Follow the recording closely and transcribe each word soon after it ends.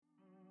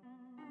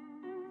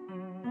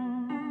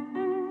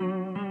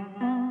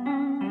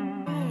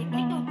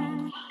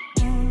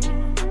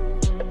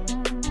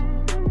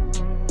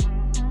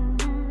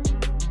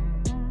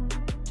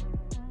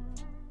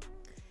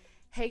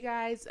Hey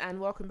guys, and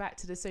welcome back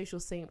to the Social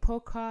Saint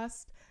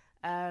podcast.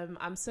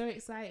 I'm so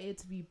excited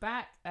to be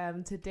back.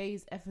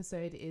 Today's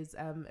episode is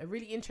a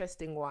really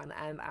interesting one,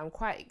 and I'm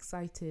quite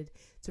excited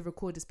to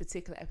record this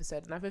particular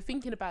episode. And I've been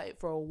thinking about it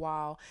for a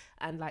while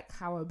and like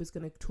how I was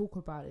going to talk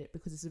about it,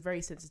 because it's a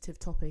very sensitive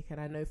topic, and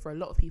I know for a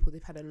lot of people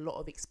they've had a lot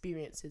of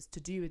experiences to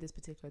do with this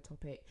particular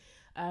topic.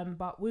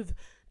 But with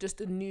just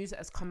the news that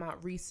has come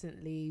out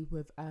recently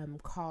with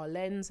Carl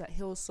Lenz at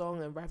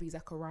Hillsong and Ravi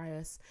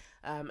Zacharias,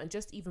 and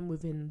just even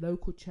within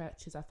local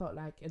churches, I felt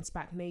like in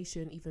SPAC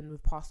Nation, even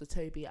with Pastor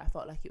Toby, I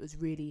felt like it was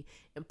really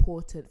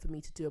important for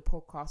me to do a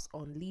podcast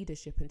on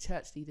leadership and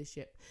church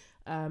leadership.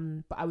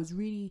 But I was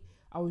really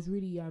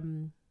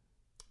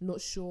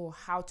not sure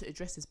how to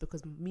address this,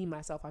 because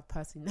myself, I've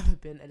personally never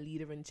been a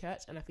leader in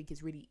church, and I think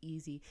it's really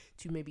easy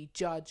to maybe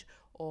judge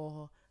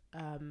or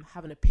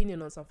have an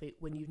opinion on something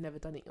when you've never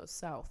done it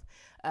yourself.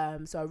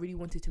 So I really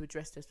wanted to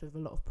address this with a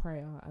lot of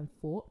prayer and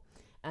thought.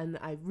 And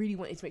I really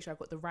wanted to make sure I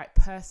got the right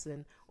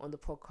person on the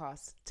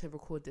podcast to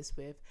record this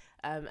with.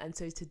 And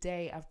so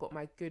today I've got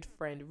my good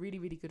friend,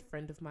 really good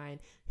friend of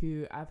mine,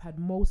 who I've had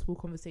multiple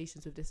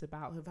conversations with this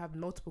about, who've had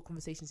multiple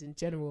conversations in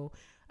general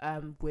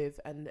with,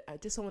 and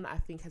just someone that I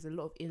think has a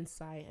lot of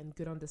insight and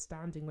good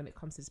understanding when it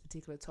comes to this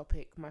particular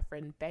topic, my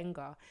friend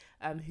Gbenga,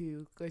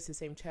 who goes to the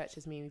same church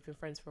as me. We've been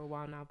friends for a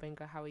while now.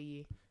 Gbenga, how are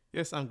you?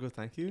 Yes, I'm good,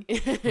 thank you.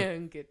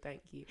 I'm good, thank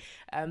you.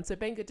 So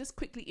Gbenga, just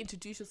quickly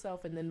introduce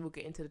yourself, and then we'll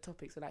get into the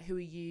topic. So like, who are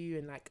you,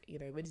 and like, you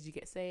know, when did you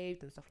get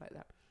saved and stuff like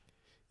that?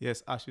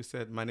 Yes, as you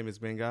said, my name is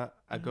Gbenga.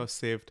 I got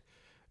saved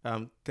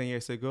 10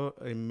 years ago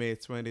in May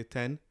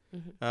 2010.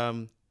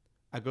 I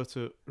go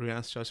to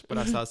Rianne's church, but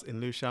that's us in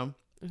Lewisham.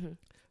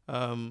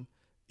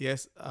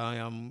 Yes, I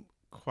am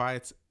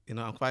quite,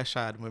 I'm quite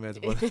shy at the moment,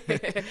 but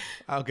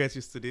I'll get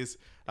used to this.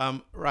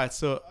 Right,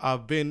 so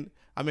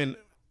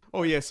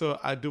so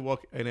I do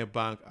work in a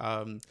bank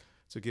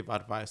to give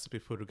advice to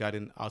people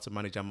regarding how to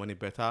manage their money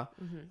better.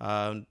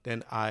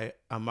 Then I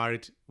am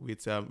married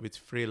with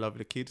 3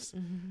 lovely kids,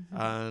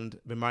 and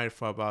been married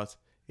for about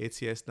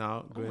 8 years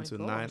now, going to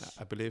 9,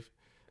 I believe.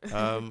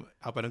 I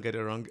hope I don't get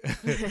it wrong.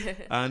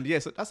 And yeah,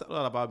 so that's a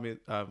lot about me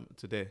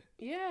today.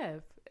 Yeah.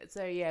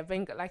 So yeah,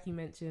 Gbenga, like you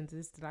mentioned,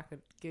 this is like a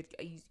good.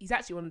 He's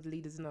actually one of the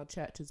leaders in our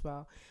church as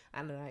well,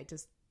 and I'm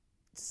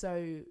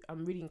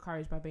really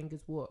encouraged by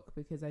Gbenga's work,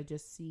 because I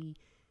just see,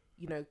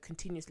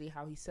 continuously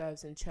how he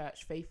serves in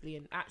church faithfully.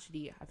 And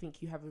actually, I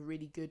think you have a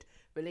really good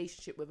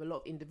relationship with a lot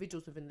of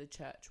individuals within the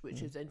church,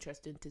 which is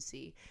interesting to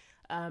see.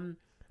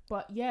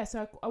 But yeah,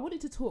 so I wanted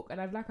to talk, and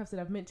I've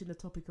mentioned the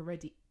topic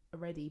already,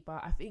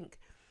 but I think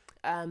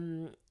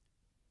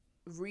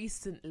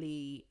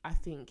recently, I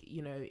think,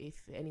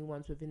 if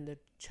anyone's within the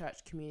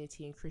church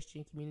community and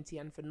Christian community,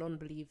 and for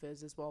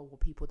non-believers as well, or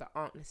people that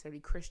aren't necessarily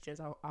Christians,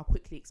 I'll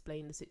quickly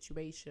explain the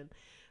situation.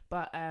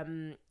 But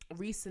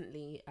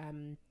recently,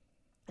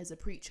 there's a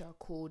preacher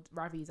called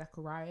Ravi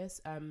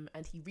Zacharias, and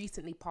he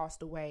recently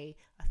passed away.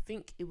 I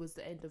think it was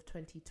the end of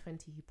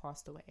 2020 he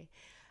passed away,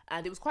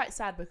 and it was quite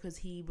sad, because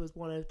he was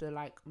one of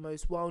the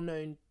most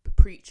well-known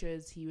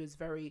preachers. He was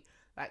very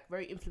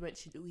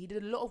influential. He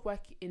did a lot of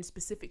work in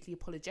specifically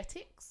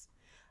apologetics,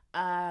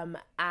 and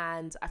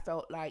I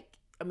felt like,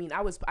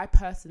 I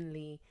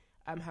personally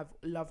have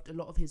loved a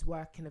lot of his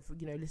work, and have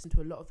listened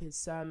to a lot of his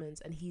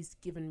sermons, and he's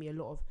given me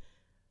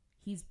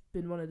he's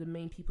been one of the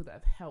main people that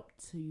have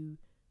helped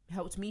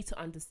me to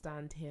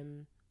understand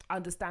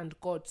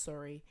God,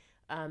 through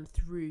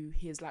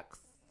his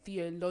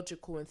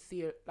theological and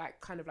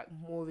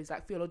more of his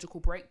theological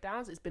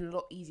breakdowns. It's been a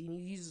lot easier, and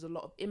he uses a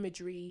lot of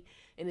imagery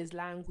in his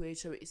language,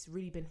 so he's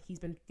been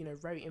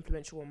very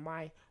influential on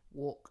my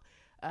walk.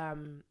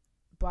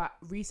 But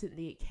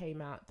recently it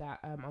came out that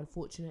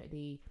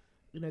unfortunately,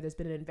 there's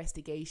been an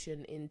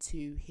investigation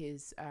into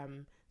his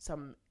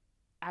some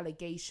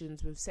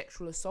allegations with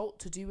sexual assault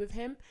to do with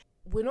him.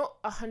 We're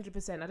not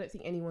 100%, I don't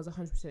think anyone's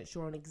 100%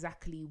 sure on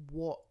exactly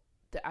what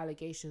the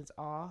allegations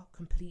are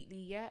completely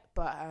yet,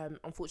 but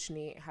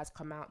unfortunately it has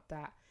come out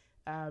that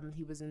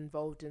he was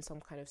involved in some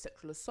kind of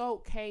sexual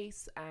assault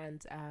case,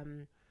 and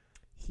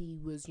he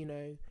was, he's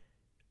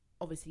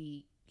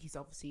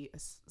obviously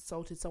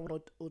assaulted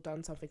someone or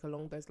done something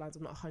along those lines.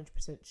 I'm not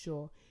 100%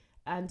 sure.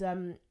 And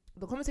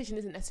the conversation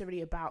isn't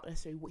necessarily about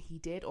what he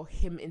did or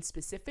him in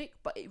specific,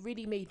 but it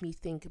really made me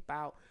think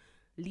about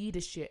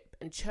leadership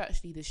and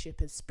church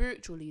leadership and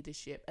spiritual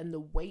leadership, and the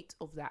weight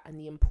of that and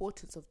the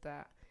importance of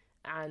that.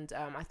 And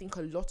I think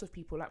a lot of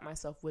people like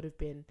myself would have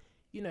been,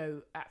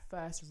 at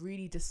first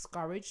really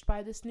discouraged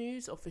by this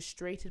news, or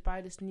frustrated by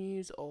this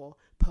news, or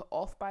put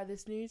off by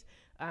this news.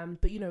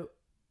 But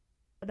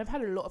and I've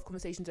had a lot of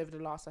conversations over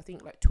the last, I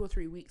think 2 or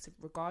 3 weeks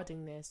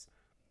regarding this.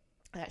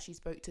 I actually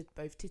spoke to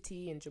both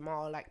Titi and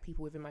Jamal,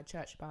 people within my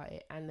church, about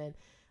it. And then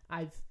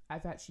I've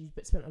actually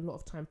spent a lot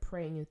of time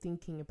praying and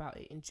thinking about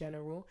it in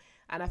general.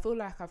 And I feel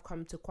like I've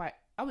come to quite,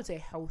 I would say,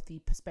 healthy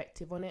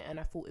perspective on it. And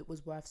I thought it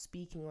was worth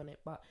speaking on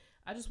it. But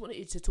I just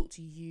wanted to talk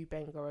to you,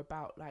 Gbenga,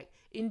 about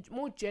in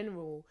more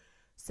general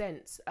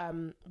sense,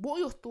 what are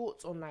your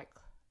thoughts on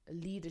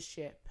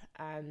leadership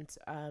and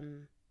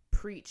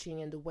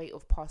preaching and the weight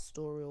of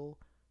pastoral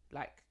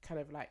like kind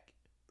of like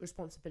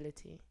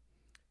responsibility?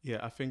 Yeah,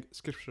 I think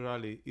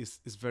scripturally is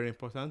very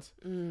important,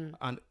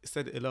 and it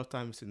said a lot of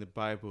times in the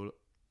Bible,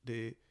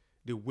 the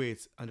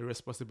weight and the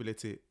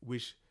responsibility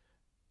which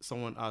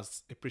someone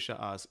as a preacher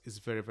has is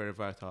very, very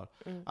vital.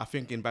 I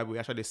think in Bible it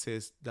actually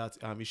says that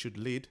you should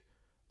lead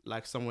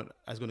like someone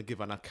is going to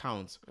give an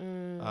account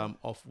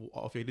of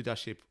your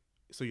leadership.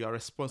 So you are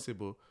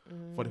responsible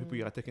for the people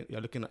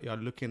you're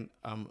looking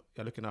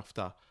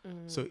after.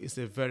 So it's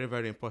a very,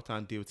 very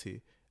important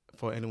duty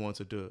for anyone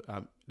to do.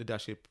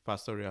 Leadership,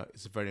 pastoral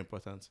is very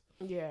important.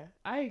 Yeah,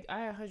 I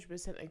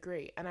 100%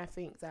 agree. And I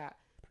think that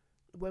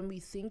when we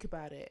think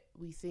about it,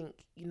 we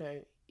think, you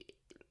know,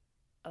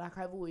 like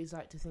I've always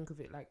liked to think of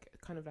it like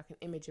kind of like an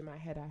image in my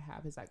head I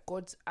have is like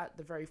God's at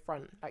the very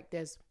front. Like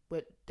there's a,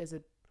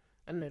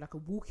 I don't know, like a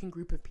walking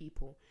group of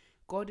people.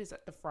 God is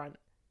at the front.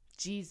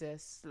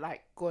 Jesus,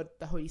 like God,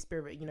 the Holy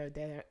Spirit, you know,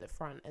 they're at the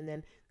front. And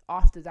then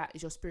after that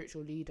is your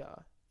spiritual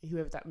leader,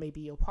 whoever that may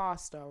be, your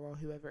pastor or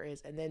whoever it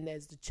is. And then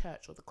there's the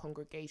church or the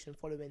congregation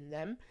following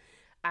them.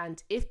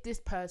 And if this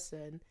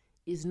person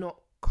is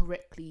not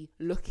correctly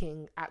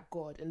looking at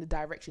God in the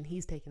direction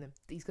he's taking them,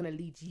 he's going to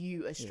lead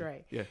you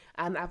astray. Yeah.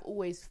 And I've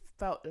always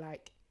felt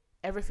like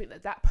everything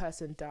that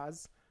person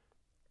does,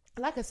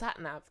 like a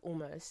sat nav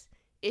almost,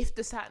 if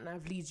the sat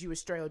nav leads you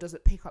astray or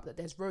doesn't pick up that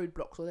there's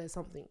roadblocks or there's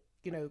something,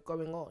 you know,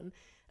 going on,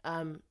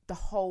 the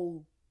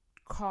whole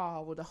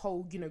car or the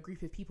whole, you know,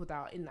 group of people that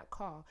are in that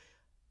car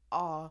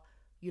are,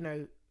 you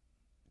know,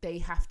 they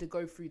have to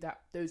go through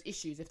those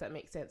issues, if that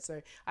makes sense.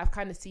 So I've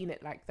kind of seen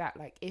it like that.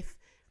 Like if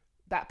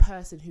that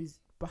person who's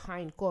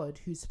behind God,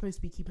 who's supposed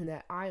to be keeping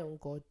their eye on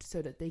God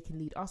so that they can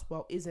lead us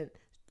well, isn't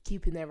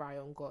keeping their eye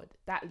on God,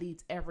 that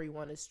leads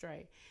everyone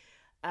astray.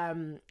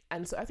 And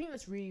so I think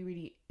that's really,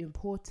 really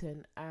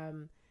important.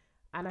 And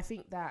I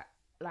think that,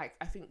 like,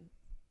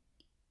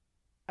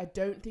 I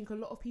don't think a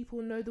lot of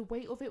people know the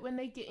weight of it when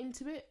they get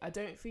into it. I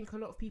think a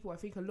lot of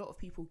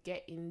people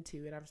get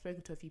into, and I've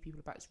spoken to a few people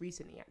about this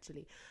recently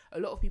actually, a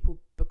lot of people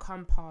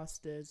become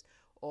pastors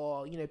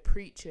or, you know,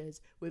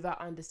 preachers without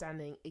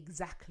understanding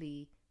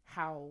exactly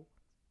how,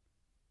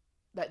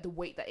 like, the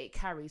weight that it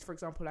carries. For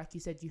example, like you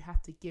said, you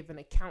have to give an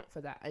account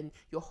for that and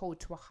you're held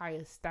to a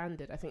higher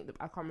standard. I think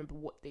I can't remember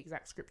what the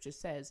exact scripture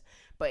says,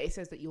 but it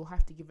says that you'll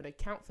have to give an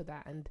account for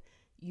that, and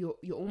you're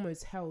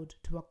almost held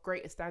to a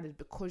greater standard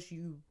because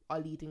you are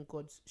leading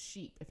God's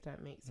sheep, if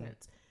that makes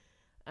sense.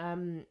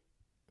 But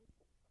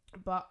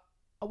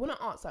I want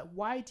to ask, like,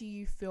 why do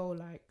you feel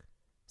like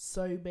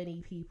so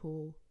many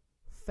people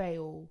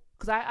fail?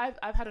 Because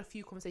I've had a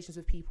few conversations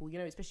with people, you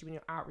know, especially when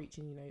you're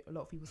outreaching, you know, a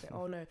lot of people say,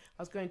 oh no, I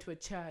was going to a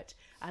church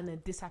and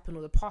then this happened,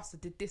 or the pastor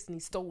did this and he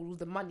stole all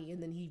the money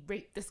and then he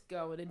raped this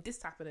girl and then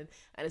this happened.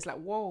 And it's like,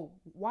 whoa,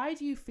 why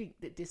do you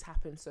think that this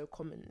happens so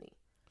commonly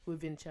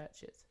within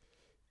churches?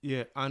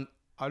 Yeah, and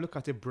I look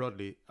at it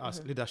broadly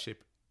as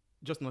leadership,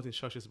 just not in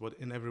churches, but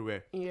in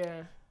everywhere.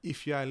 Yeah.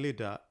 If you are a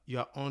leader, you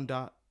are under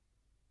a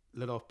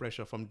lot of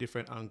pressure from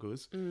different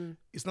angles.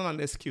 It's not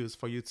an excuse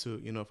for you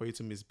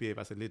to misbehave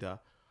as a leader.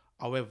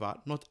 However,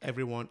 not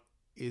everyone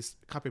is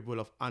capable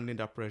of handling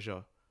that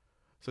pressure.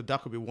 So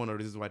that could be one of the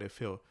reasons why they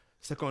fail.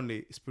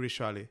 Secondly,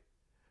 spiritually,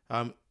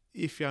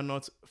 if you are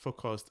not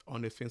focused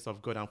on the things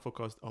of God and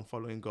focused on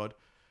following God,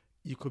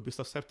 you could be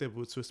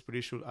susceptible to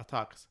spiritual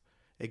attacks.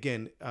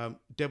 Again,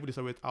 devil is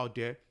always out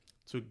there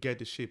to get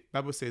the sheep.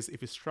 Bible says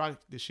if you strike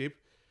the sheep,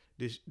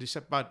 the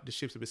sheep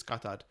will be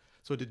scattered.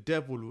 So the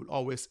devil will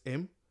always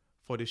aim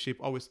for the sheep,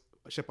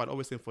 shepherd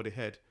always aim for the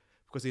head,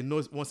 because he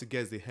knows once he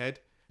gets the head,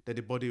 then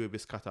the body will be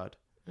scattered.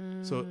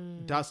 So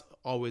that's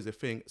always the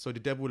thing. So the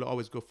devil will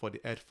always go for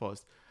the head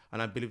first.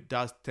 And I believe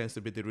that tends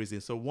to be the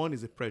reason. So one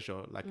is the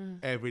pressure, like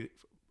every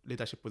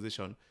leadership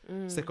position.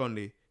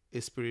 Secondly,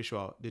 is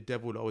spiritual. The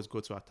devil will always go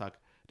to attack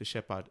the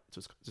shepherd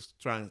to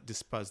try and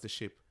disperse the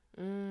sheep.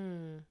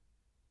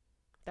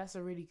 That's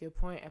a really good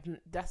point.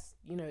 That's,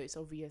 you know, it's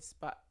obvious,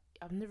 but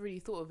I've never really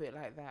thought of it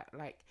like that.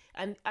 Like,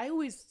 and I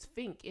always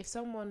think if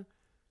someone,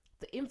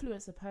 the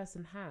influence a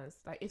person has,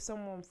 like if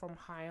someone from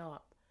high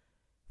up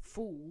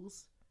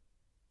falls,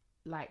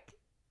 like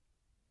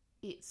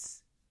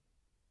it's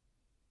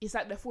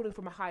like they're falling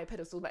from a higher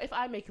pedestal. Like if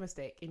I make a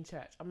mistake in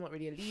church, I'm not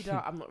really a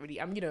leader.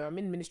 I'm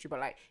in ministry, but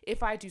like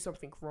if I do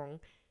something wrong,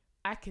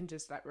 I can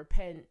just like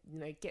repent, you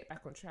know, get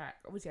back on track.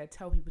 Obviously I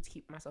tell people to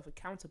keep myself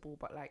accountable,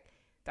 but like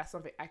that's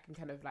something I can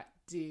kind of like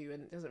do,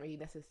 and it doesn't really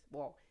necessarily,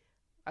 well,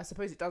 I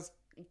suppose it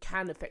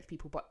can affect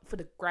people, but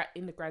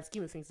in the grand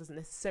scheme of things, doesn't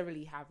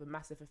necessarily have a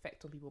massive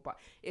effect on people. But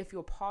if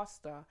your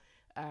pastor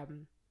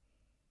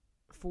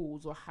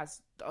falls or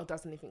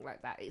does anything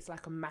like that,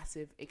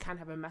 it can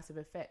have a massive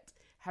effect.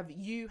 Have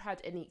you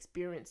had any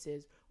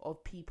experiences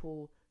of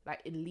people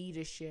like in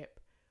leadership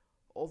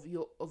of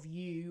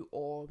you,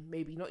 or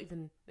maybe not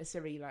even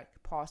necessarily like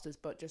pastors,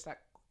 but just like,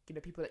 you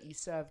know, people that you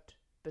served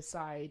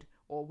beside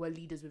or were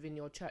leaders within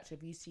your church?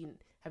 Have you seen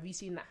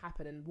that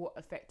happen, and what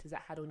effect has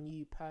that had on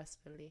you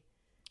personally?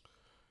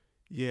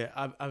 Yeah,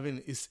 I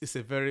mean, it's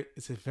a very,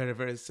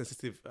 very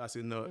sensitive, as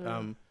you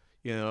know,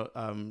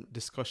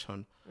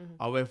 discussion.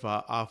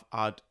 However, I've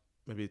had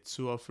maybe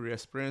 2 or 3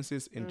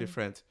 experiences in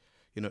different,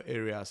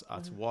 areas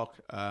at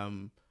work,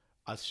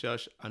 at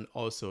church, and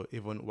also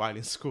even while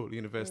in school,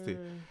 university,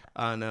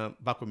 and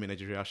back home in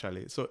Nigeria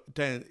actually. So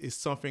then it's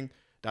something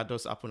that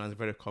does happen and is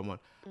very common.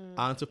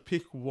 And to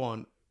pick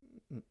one,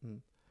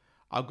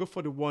 I'll go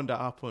for the one that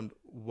happened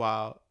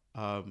while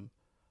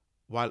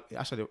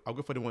actually I'll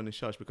go for the one in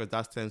church because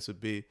that tends to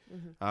be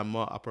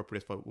more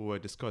appropriate for what we were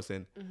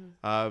discussing.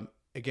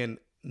 Again,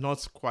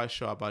 not quite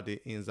sure about the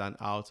ins and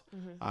outs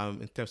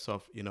in terms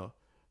of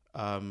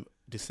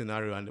the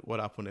scenario and what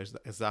happened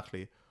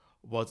exactly.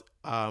 But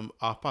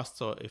our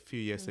pastor a few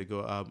years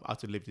ago had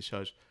to leave the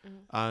church,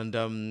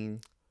 and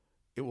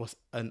it was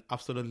an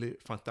absolutely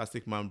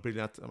fantastic man,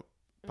 brilliant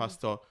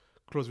pastor,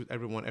 close with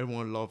everyone.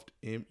 Everyone loved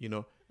him.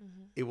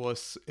 It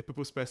was a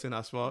people's person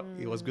as well.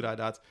 He was good at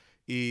that.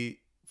 He,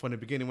 from the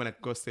beginning when I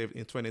got saved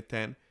in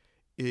 2010,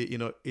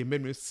 it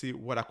made me see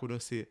what I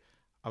couldn't see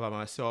about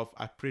myself.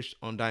 I preached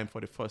under him for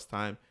the first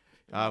time.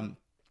 It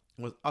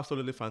was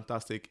absolutely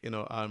fantastic.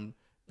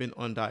 Being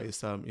under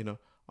his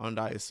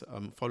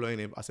following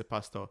him as a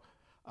pastor,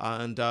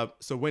 and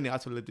so when he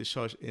had to leave the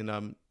church in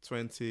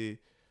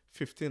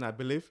 2015, I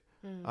believe,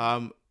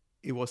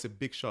 it was a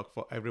big shock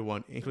for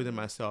everyone, including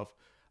myself,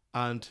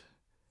 and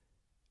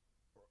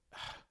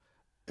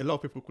a lot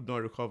of people could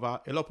not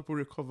recover. A lot of people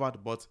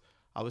recovered, but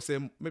I would say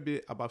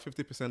maybe about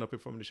 50% of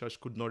people from the church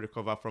could not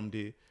recover from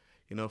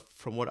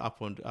from what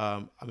happened.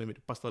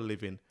 The pastor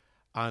leaving,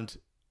 and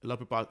a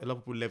lot of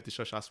people left the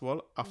church as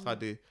well after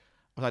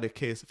the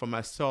case. For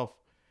myself,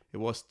 it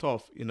was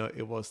tough.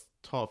 It was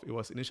tough.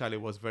 Initially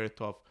it was very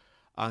tough,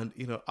 and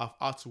I've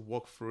had to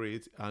walk through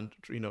it and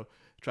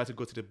try to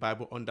go to the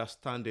Bible,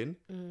 understanding.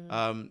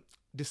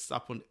 This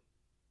happened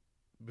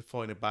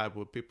before in the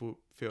Bible. People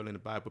fail in the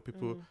Bible.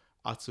 People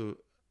had to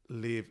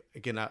leave.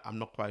 Again, I'm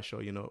not quite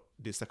sure,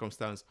 the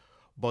circumstance,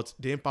 but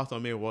the impact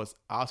on me was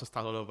I had to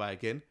start all over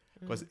again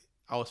because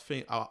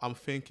I'm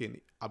thinking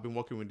I've been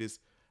working with this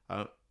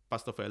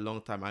pastor for a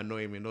long time. I know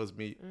him. He knows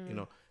me.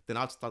 Then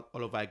I had to start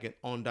all over again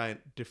under a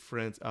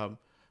different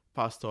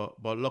pastor.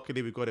 But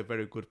luckily, we got a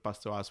very good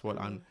pastor as well,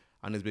 and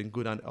it's been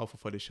good and helpful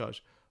for the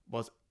church.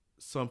 But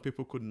some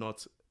people couldn't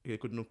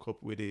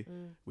cope with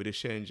the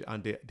change,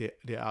 and they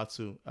had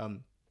to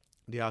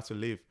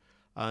leave.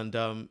 And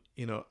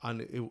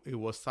and it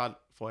was sad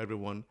for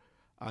everyone,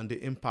 and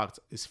the impact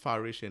is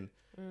far-reaching.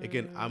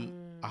 Again,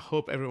 I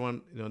hope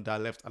everyone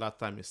that left at that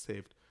time is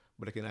saved,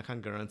 but again, I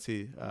can't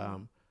guarantee.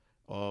 And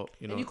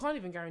you can't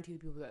even guarantee the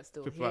people that are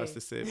still people here. are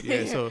still saved.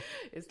 Yeah, so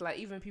it's like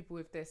even people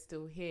if they're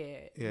still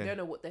here, Yeah. you don't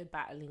know what they're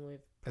battling with.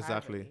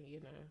 Exactly.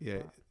 Privately, Yeah,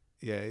 but-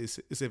 yeah,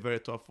 it's a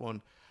very tough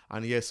one,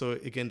 and yeah, so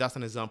again, that's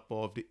an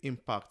example of the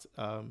impact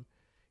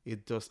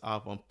it does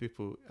have on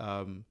people.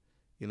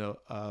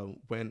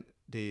 When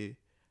the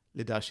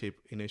leadership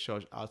in a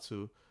church had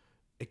to,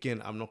 again,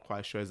 I'm not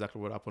quite sure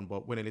exactly what happened,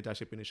 but when a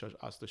leadership in a church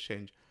has to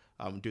change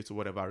due to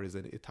whatever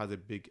reason, it has a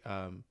big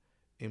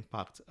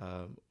impact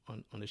on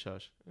the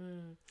church.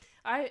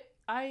 I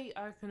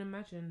can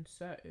imagine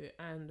so,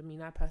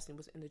 and I personally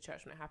was in the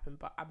church when it happened,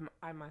 but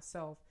I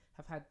myself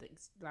have had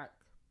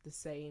the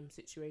same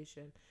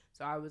situation.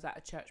 So I was at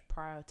a church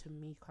prior to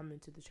me coming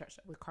to the church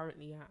that we're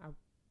currently at,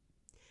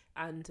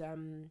 and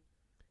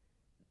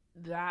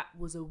that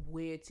was a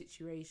weird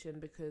situation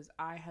because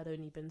I had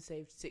only been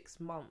saved 6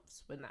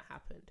 months when that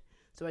happened,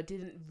 so I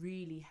didn't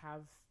really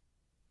have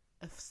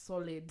a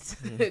solid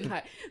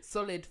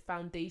solid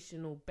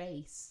foundational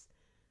base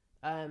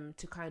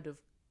to kind of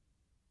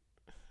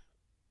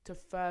to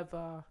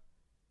further,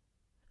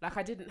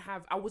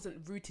 I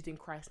wasn't rooted in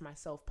Christ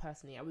myself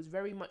personally. I was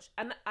very much,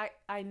 and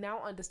I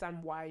now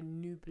understand why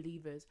new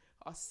believers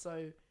are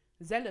so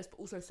zealous but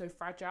also so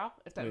fragile,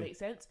 if that makes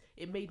sense.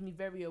 It made me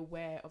very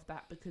aware of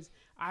that because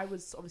I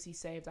was obviously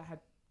saved. I had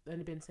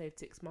only been saved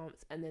 6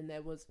 months, and then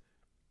there was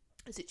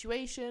a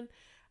situation,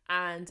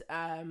 and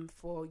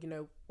for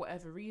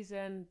whatever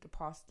reason the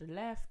pastor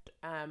left,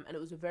 and it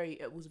was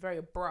very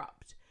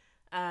abrupt,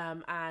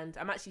 and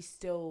I'm actually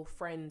still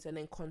friends and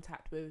in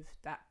contact with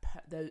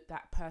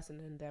that person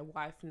and their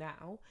wife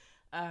now,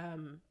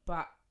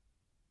 but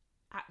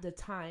at the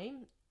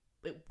time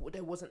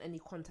there wasn't any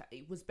contact.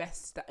 It was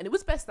best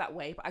that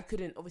way, but I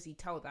couldn't obviously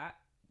tell that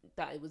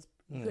it was.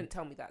 You couldn't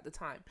tell me that at the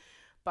time,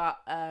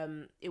 but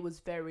it was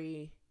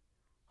very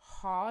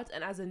hard.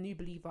 And as a new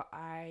believer,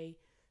 I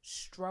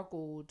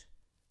struggled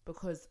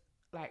because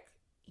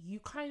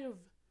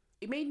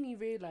it made me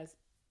realize,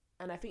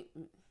 and I think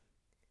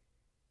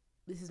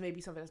this is maybe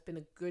something that's been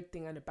a good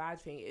thing and a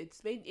bad thing.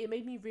 It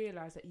made me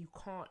realize that you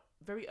can't,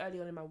 very early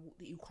on in my walk,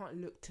 that you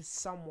can't look to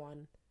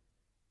someone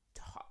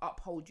to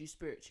uphold you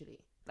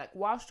spiritually. Like,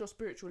 whilst your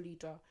spiritual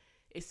leader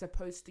is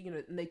supposed to,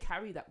 and they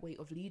carry that weight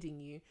of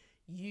leading you,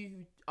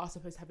 you are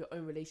supposed to have your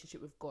own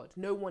relationship with God.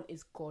 No one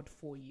is God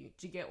for you.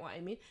 Do you get what I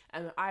mean?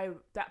 And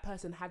that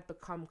person had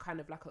become kind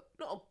of like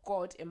not a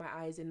God in my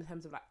eyes in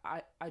terms of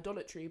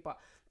idolatry, but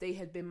they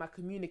had been my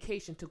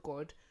communication to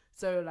God.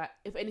 So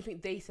if anything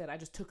they said, I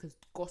just took as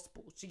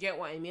gospel. Do you get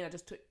what I mean? I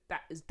just took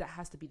that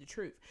has to be the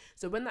truth.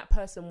 So when that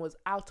person was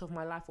out of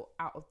my life or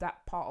out of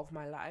that part of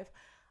my life,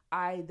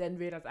 I then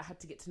realized I had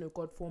to get to know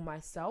God for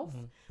myself.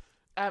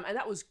 And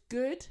that was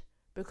good,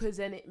 because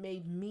then it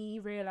made me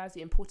realize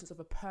the importance of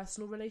a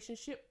personal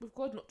relationship with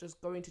God, not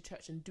just going to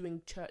church and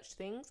doing church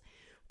things.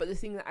 But the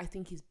thing that I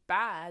think is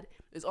bad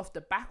is, off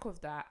the back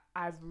of that,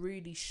 I've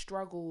really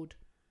struggled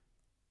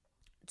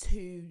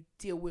to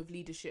deal with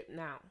leadership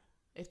now,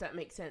 if that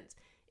makes sense,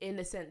 in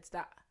the sense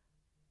that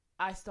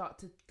I start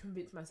to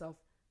convince myself,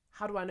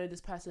 how do I know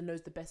this person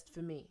knows the best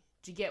for me?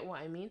 Do you get what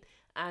I mean?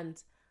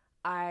 And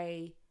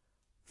I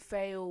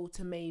fail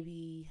to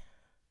maybe,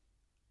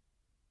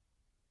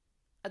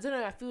 I don't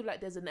know, I feel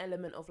like there's an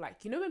element of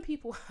like, you know, when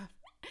people have,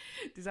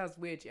 this sounds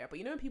weird, yeah, but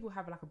you know when people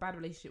have like a bad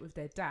relationship with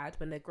their dad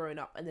when they're growing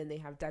up, and then they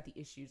have daddy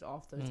issues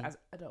afterwards as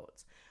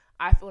adults.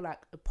 I feel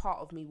like a part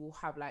of me will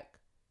have like,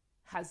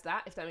 has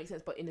that, if that makes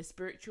sense, but in a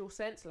spiritual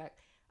sense, like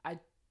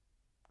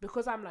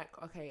because I'm like,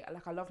 okay,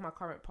 like I love my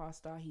current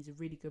pastor, he's a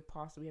really good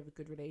pastor, we have a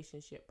good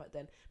relationship, but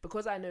then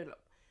because I know, like,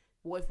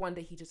 what if one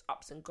day he just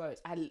ups and goes,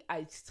 I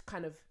just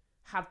kind of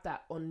have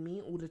that on me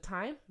all the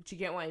time. Do you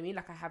get what I mean?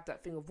 Like I have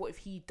that thing of, what if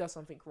he does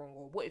something wrong,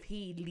 or what if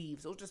he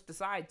leaves, or just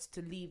decides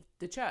to leave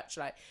the church,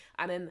 like,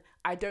 and then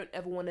I don't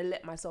ever want to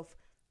let myself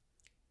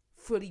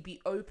fully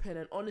be open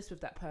and honest with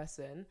that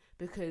person,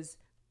 because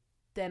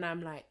then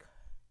I'm like,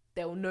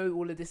 they'll know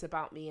all of this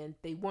about me and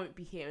they won't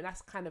be here. And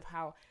that's kind of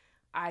how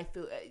I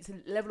feel. It's a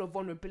level of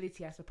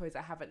vulnerability, I suppose,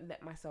 I haven't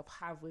let myself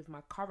have with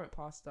my current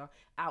pastor,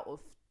 out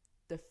of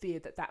the fear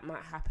that that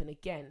might happen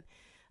again.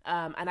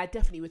 And I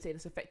definitely would say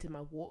this affected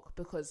my walk,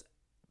 because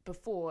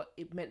before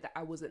it meant that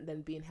I wasn't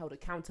then being held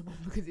accountable,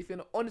 because if you're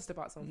not honest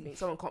about something,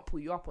 someone can't pull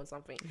you up on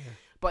something.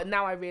 But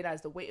now I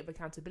realize the weight of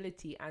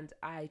accountability, and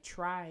I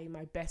try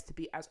my best to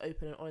be as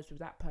open and honest with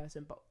that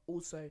person, but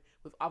also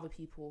with other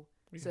people,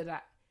 so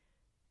that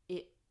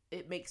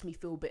it makes me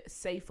feel a bit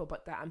safer,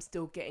 but that I'm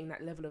still getting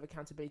that level of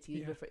accountability,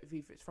 either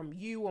if it's from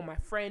you or my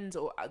friends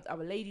or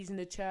other ladies in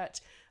the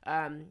church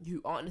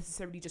who aren't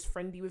necessarily just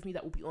friendly with me,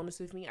 that will be honest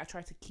with me. I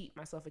try to keep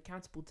myself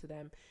accountable to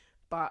them,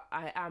 but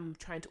I am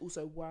trying to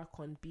also work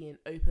on being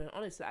open and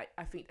honest.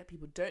 I think that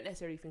people don't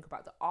necessarily think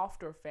about the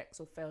after effects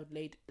of failed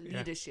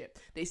leadership.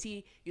 They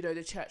see, you know,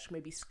 the church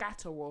maybe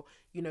scatter or,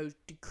 you know,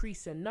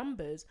 decrease in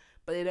numbers,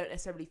 but they don't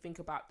necessarily think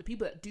about the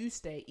people that do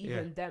stay,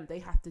 even them, they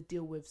have to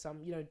deal with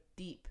some, you know,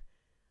 deep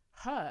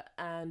hurt.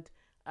 And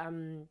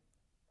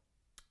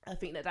I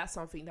think that that's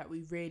something that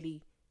we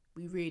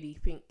really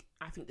think.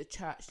 I think the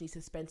church needs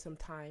to spend some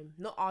time,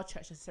 not our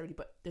church necessarily,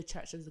 but the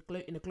church as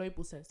in a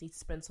global sense, needs to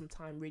spend some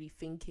time really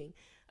thinking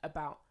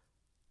about,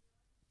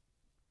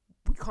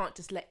 we can't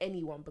just let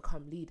anyone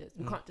become leaders.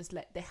 We can't just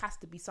there has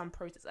to be some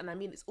process. And I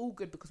mean, it's all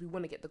good because we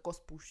want to get the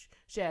gospel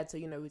shared. So,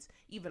 you know, it's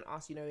even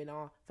us, you know, in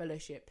our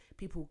fellowship,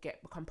 people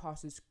become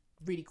pastors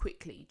really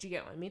quickly. Do you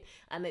get what I mean?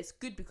 And it's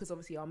good because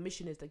obviously our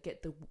mission is to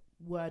get the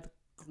word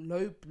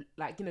global,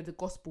 like, you know, the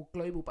gospel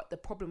global. But the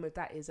problem with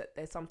that is that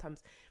there's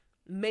sometimes,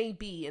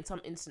 maybe in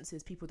some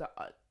instances, people that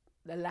are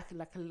a lack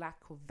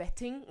of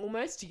vetting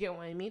almost. Do you get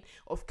what I mean?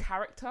 Of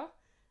character,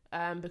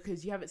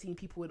 because you haven't seen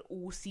people in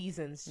all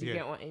seasons. Do you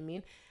get what I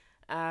mean?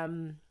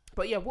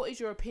 But yeah, what is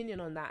your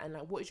opinion on that? And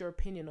like, what is your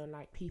opinion on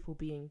like people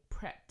being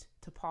prepped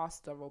to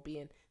pastor or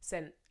being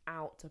sent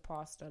out to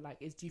pastor? Like,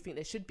 do you think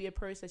there should be a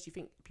process? Do you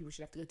think people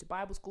should have to go to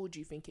Bible school? Do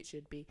you think it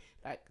should be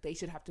like they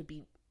should have to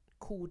be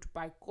called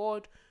by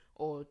God,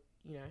 or,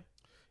 you know?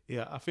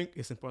 Yeah, I think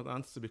it's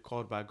important to be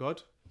called by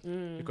God,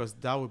 because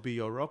that will be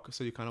your rock.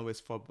 So you can always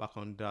fall back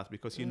on that,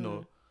 because you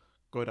know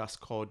God has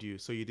called you.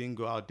 So you didn't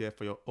go out there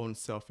for your own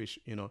selfish,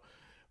 you know,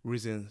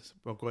 reasons,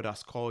 but God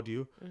has called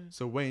you.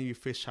 So when you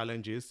face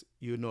challenges,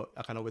 you know,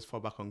 I can always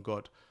fall back on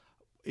God.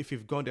 If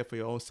you've gone there for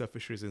your own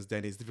selfish reasons,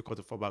 then it's difficult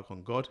to fall back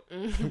on God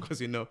because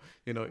you know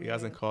He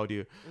hasn't called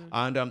you.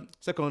 And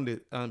secondly,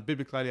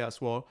 biblically as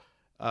well,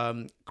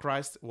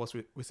 Christ was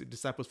with the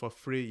disciples for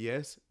 3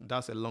 years.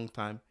 That's a long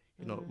time.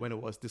 You know, when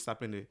it was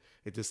discipling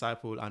a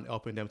disciple and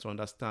helping them to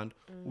understand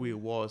who He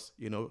was.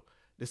 You know,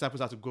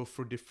 disciples had to go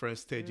through different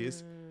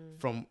stages,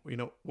 from, you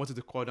know, wanted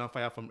to call down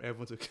fire from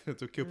heaven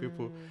to kill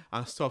people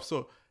and stuff.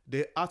 So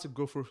they had to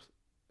go through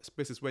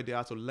spaces where they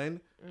had to learn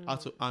how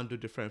to undo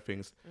different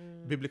things.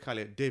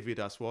 Biblically,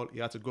 David as well, he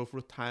had to go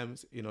through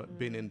times, you know,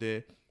 being in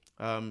the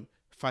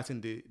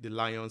fighting the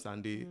lions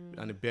and the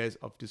bears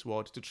of this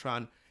world, to try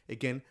and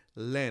again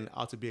learn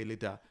how to be a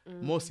leader.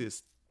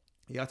 Moses,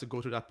 he had to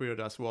go through that period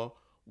as well,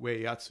 where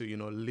he had to, you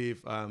know,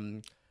 leave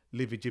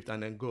Egypt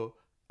and then go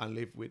and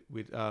live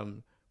with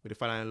the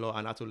father-in-law,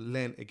 and had to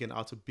learn again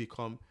how to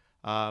become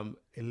a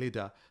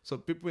leader. So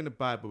people in the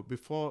Bible,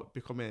 before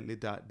becoming a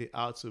leader, they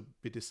are to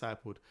be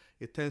discipled.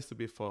 It tends to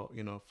be for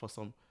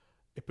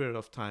a period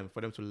of time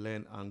for them to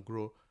learn and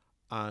grow,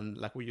 and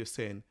like what you're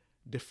saying,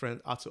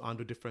 how to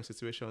handle different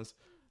situations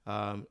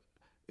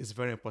is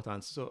very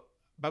important. So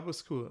Bible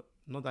school,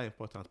 not that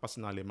important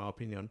personally, in my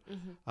opinion,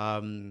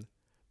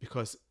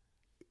 because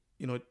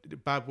you know the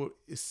Bible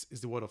is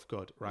the word of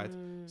God, right?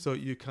 So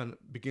you can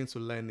begin to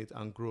learn it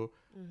and grow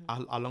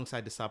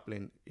alongside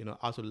discipline. You know,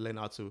 how to learn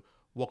how to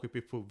work with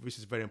people, which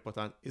is very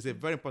important. It's a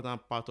very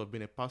important part of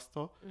being a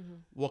pastor,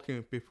 working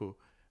with people.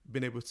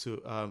 being able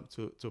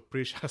to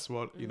preach as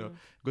well,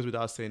 goes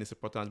without saying, it's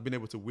important. Being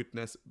able to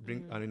witness,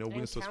 bring and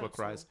win souls for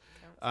Christ,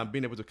 and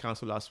being able to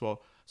counsel as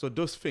well. So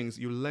those things,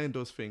 you learn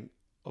those things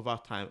over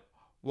time,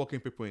 working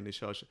people in the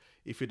church.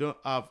 If you don't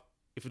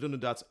do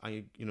that,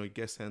 and you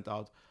get sent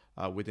out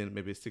within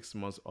maybe 6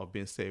 months of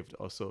being saved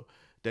or so,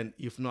 then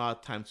you've not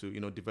had time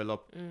to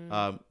develop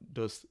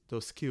those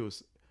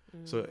skills.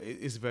 So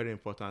it's very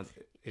important.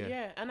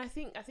 Yeah, and I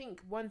think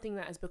one thing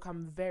that has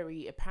become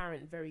very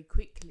apparent very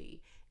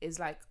quickly is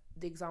like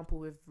the example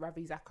with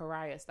Ravi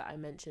Zacharias that I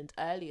mentioned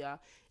earlier.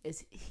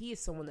 Is he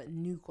is someone that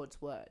knew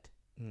God's word,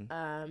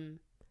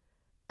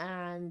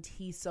 and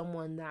he's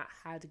someone that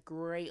had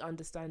great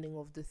understanding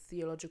of the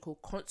theological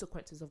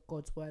consequences of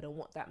God's word and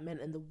what that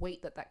meant and the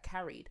weight that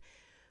carried.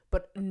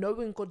 But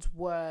knowing God's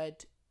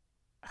word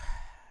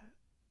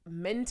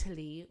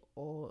mentally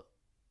or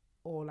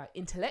like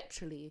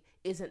intellectually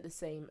isn't the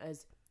same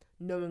as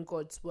knowing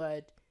God's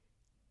word,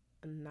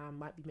 and now I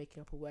might be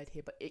making up a word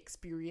here, but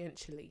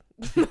experientially.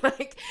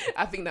 Like,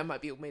 I think that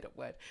might be a made up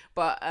word,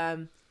 but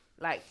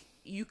like,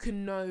 you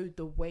can know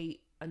the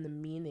weight and the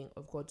meaning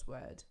of God's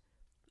word,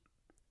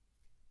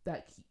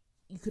 like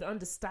you could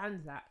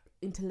understand that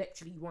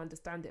intellectually, you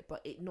understand it,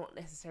 but it not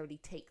necessarily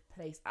take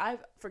place.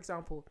 For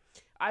example,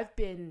 I've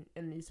been,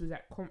 and this was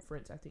at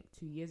conference I think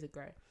 2 years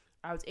ago,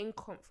 I was in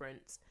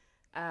conference,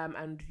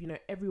 and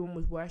everyone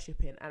was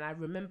worshiping, and I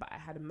remember I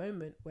had a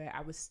moment where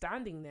I was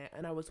standing there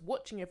and I was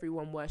watching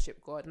everyone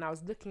worship God, and I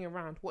was looking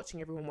around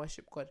watching everyone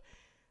worship God,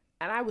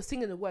 and I was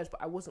singing the words,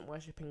 but I wasn't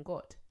worshiping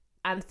God.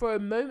 And for a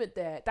moment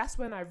there, that's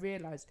when I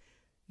realized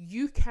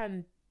you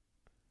can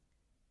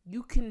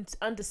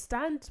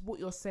understand what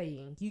you're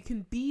saying, you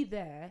can be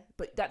there,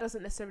 but that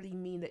doesn't necessarily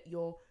mean that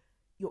you're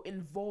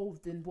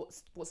involved in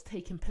what's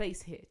taking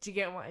place here. Do you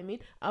get what I mean?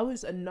 I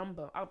was a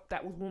number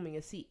that was warming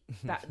a seat.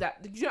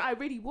 That I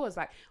really was.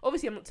 Like,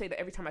 obviously, I'm not saying that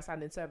every time I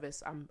stand in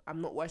service, I'm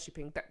not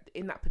worshiping. That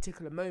in that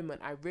particular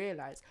moment, I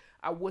realized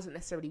I wasn't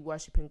necessarily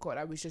worshiping God.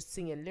 I was just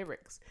singing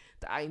lyrics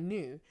that I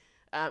knew,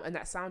 and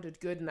that sounded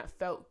good and that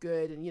felt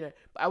good, and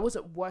but I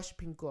wasn't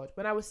worshiping God.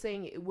 When I was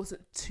saying it, it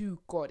wasn't to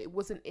God. It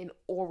wasn't in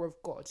awe of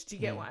God. Do you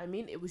get what I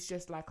mean? It was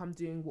just like, I'm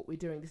doing what we're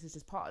doing. This is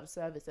just part of the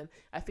service. And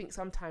I think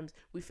sometimes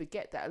we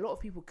forget that a lot of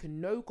people can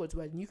know God's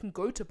word, and you can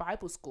go to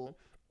Bible school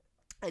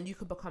and you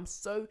can become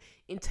so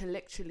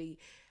intellectually,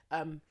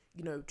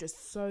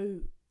 just so,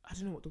 I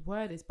don't know what the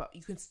word is, but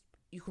you can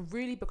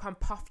really become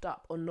puffed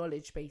up on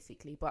knowledge,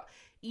 basically. But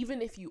even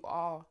if you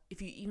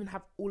even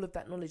have all of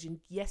that knowledge,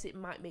 and yes, it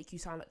might make you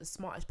sound like the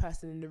smartest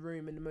person in the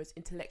room and the most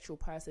intellectual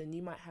person,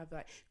 you might have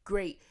like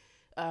great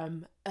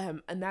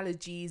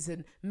analogies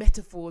and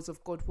metaphors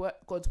of God's word,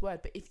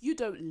 but if you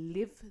don't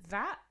live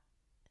that,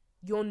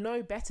 you're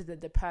no better than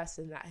the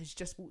person that has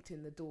just walked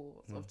in the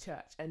door of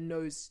church and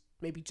knows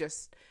maybe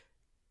just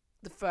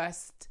the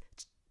first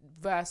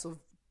verse of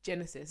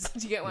Genesis.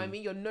 Do you get what I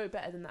mean? You're no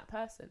better than that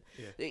person.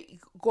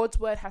 God's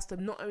word has to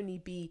not only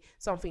be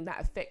something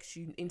that affects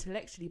you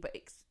intellectually, but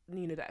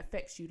that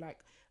affects you like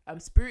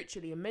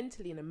spiritually and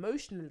mentally and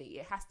emotionally.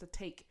 It has to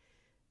take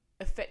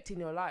effect in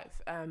your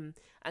life, and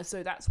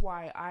so that's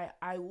why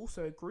I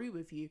also agree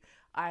with you.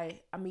 I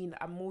mean,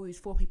 I'm always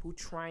for people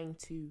trying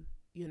to,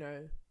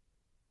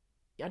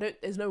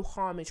 there's no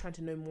harm in trying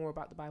to know more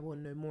about the Bible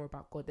and know more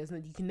about God.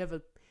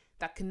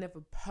 That can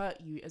never hurt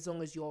you as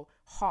long as your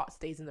heart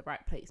stays in the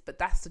right place. But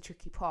that's the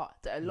tricky part,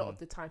 that a lot of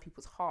the time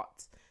people's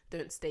hearts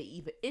don't stay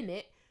either in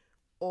it,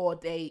 or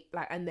they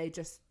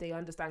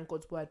understand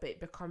God's word, but it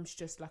becomes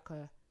just like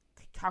a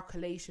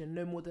calculation,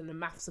 no more than a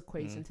maths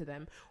equation to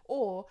them,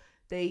 or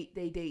they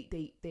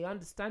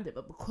understand it,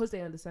 but because they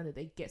understand it,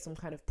 they get some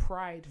kind of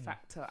pride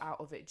factor out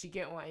of it. Do you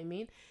get what I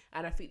mean?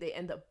 And I think they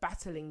end up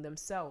battling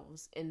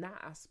themselves in that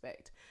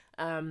aspect,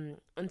 and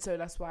so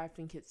that's why I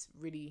think it's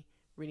really,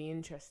 really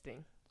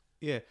interesting.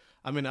 Yeah,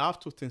 I mean, I have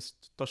two things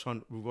to touch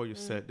on with what you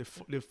said.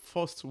 The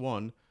first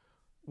one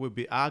would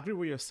be, I agree with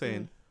what you're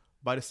saying,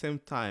 but at the same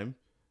time,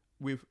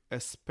 we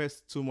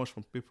expect too much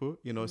from people,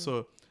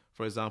 So,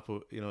 for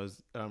example,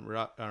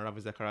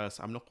 Ravi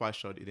Zacharias, I'm not quite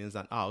sure the ins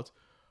and out,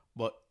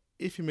 but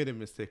if you made a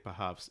mistake,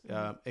 perhaps,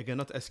 again,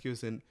 not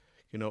excusing,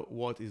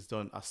 what is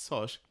done as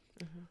such,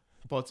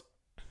 but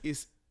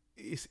it's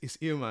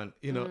human,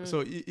 so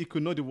you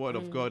could know the word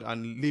of God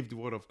and live the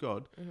word of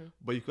God,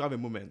 but you could have a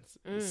moment,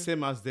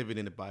 same as David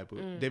in the Bible.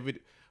 David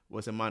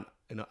was a man,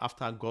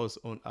 after God's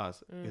own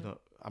heart.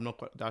 I'm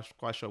not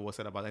quite sure what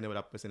said about any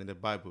other person in the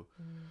Bible,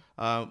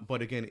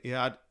 but again, he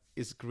had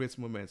his great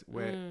moment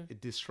where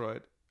it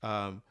destroyed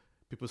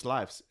people's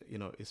lives,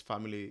 his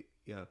family,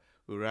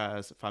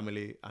 Uriah's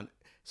family, and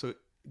so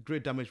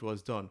great damage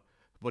was done.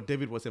 But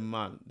David was a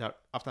man that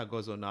after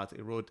God's own heart,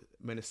 he wrote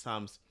many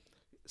psalms,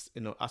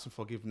 asking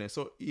forgiveness.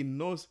 So he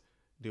knows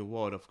the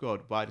word of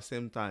God, but at the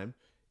same time,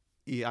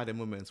 he had a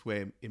moment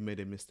where he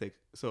made a mistake.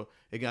 So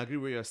again, I agree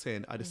with what you're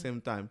saying. At the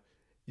same time,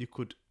 you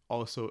could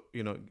also,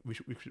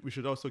 we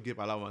should also give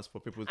allowance for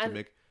people to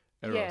make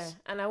errors. Yeah,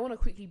 and I want to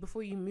quickly,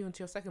 before you move on to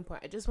your second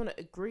point, I just want to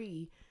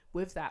agree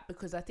with that,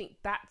 because I think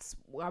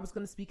I was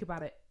going to speak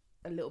about it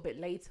a little bit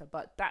later,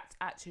 but that's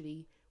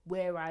actually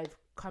where I've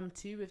come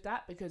to with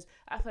that, because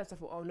at first I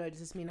thought, oh no, does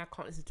this mean I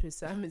can't listen to his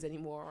sermons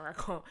anymore, or I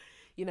can't,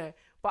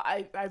 but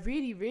I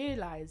really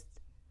realized,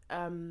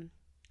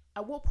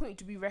 at what point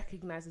do we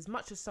recognize, as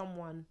much as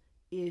someone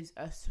is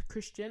a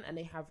Christian and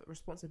they have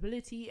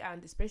responsibility,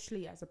 and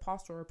especially as a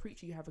pastor or a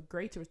preacher, you have a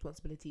greater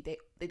responsibility.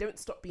 They don't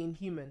stop being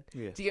human.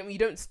 Yeah. Do you get me? You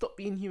don't stop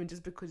being human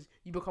just because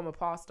you become a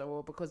pastor,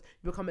 or because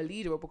you become a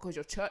leader, or because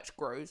your church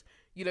grows.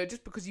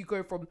 Just because you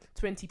go from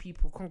 20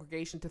 people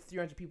congregation to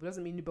 300 people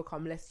doesn't mean you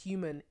become less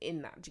human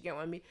in that. Do you get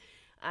what I mean?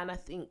 And I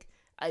think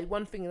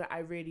one thing that I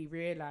really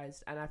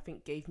realized, and I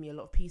think gave me a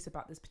lot of peace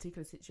about this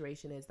particular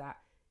situation, is that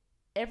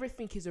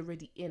everything is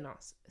already in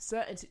us.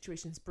 Certain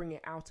situations bring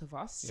it out of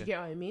us. Do you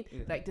get what I mean?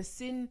 Yeah. Like the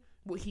sin,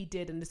 what he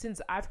did, and the sins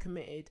that I've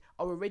committed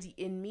are already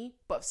in me,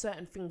 but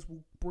certain things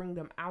will bring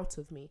them out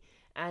of me.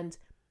 And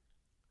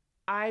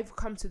I've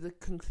come to the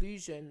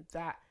conclusion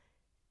that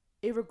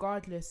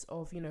irregardless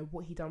of,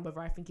 what he done, whether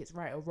I think it's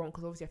right or wrong,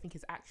 because obviously I think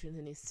his actions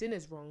and his sin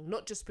is wrong,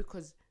 not just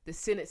because the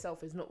sin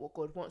itself is not what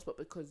God wants, but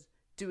because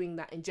doing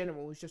that in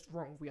general is just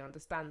wrong. We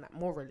understand that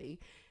morally.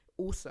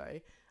 Also,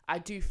 I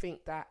do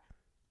think that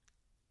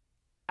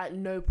at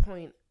no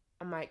point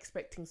am I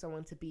expecting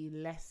someone to be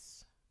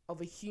less of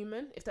a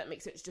human, if that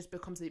makes sense, just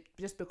because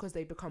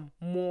they become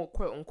more,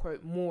 quote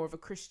unquote, more of a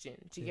Christian.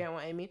 Do you get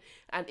what I mean?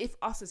 And if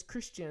us as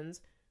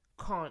Christians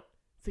can't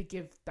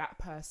forgive that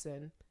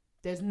person,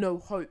 there's no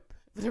hope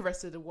for the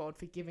rest of the world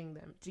forgiving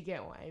them. Do you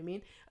get what I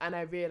mean? And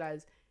I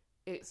realize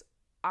it's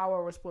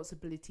our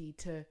responsibility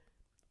to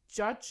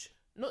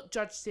not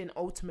judge sin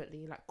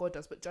ultimately like God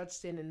does, but judge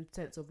sin in the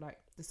sense of like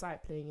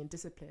discipling and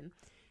discipline.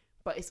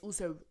 But it's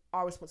also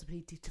our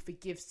responsibility to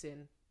forgive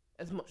sin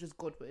as much as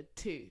God would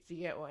too. Do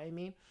you get what I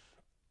mean?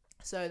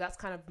 So that's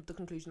kind of the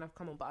conclusion I've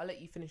come on. But I'll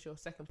let you finish your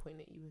second point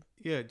that you...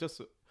 Yeah,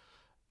 just on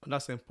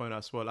that same point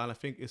as well. And I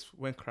think it's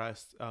when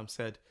Christ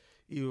said,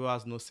 he who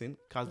has no sin,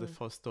 cast the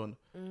first stone.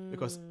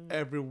 Because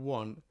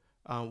everyone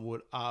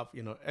would have,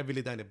 every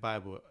leader in the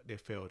Bible, they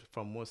failed.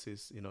 From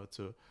Moses,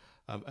 to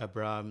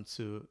Abraham,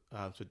 to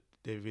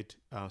David,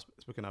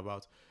 speaking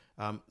about,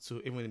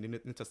 to even in the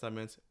New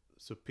Testament,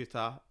 to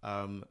Peter,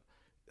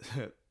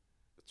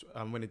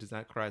 when he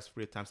denied Christ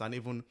 3 times, and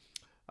even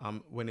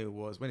when he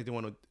didn't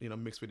want to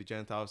mix with the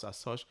Gentiles as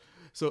such.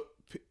 So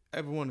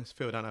everyone has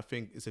failed, and I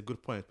think it's a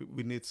good point.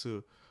 We need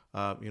to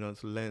to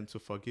learn to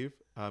forgive.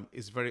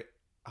 It's very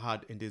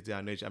hard in this day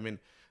and age. I mean,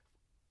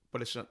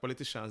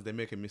 politicians, they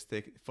make a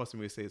mistake. First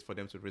thing we say is for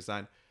them to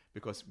resign,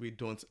 because we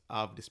don't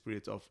have the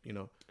spirit of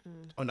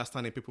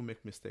understanding people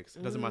make mistakes.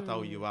 It doesn't matter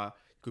who you are.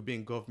 You could be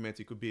in government,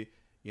 you could be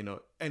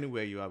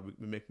anywhere you are,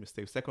 we make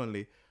mistakes.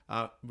 Secondly,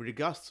 with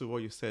regards to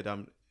what you said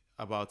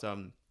about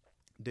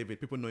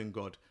David, people knowing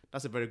God,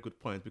 that's a very good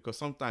point, because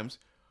sometimes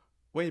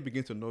when you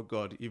begin to know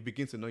God, you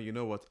begin to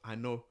know, what, I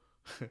know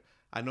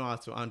I know how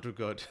to handle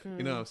God.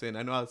 You know what I'm saying?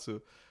 I know how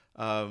to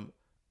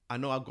I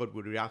know how God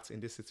would react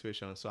in this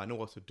situation, so I know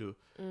what to do.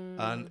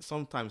 And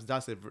sometimes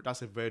that's a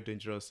very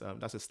dangerous,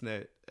 that's a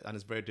snare, and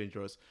it's very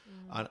dangerous.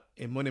 And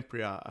in morning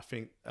prayer, I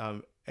think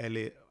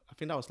early, I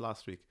think that was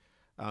last week,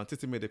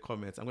 Titi made a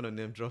comment. I'm going to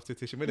name drop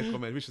Titi. She made a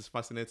comment which is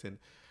fascinating.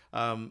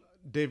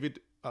 David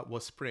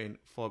was praying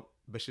for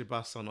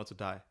Bathsheba's son not to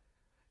die.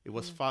 He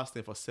was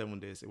fasting for 7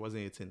 days. He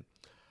wasn't eating.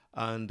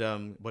 And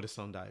but his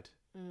son died.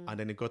 And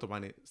then he got up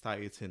and he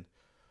started eating.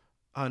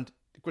 And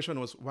the question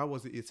was, why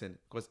was he eating?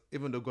 Because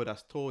even though God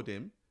has told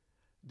him,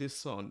 this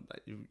son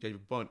that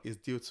you've born is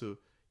due to,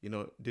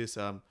 this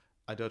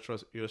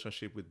adulterous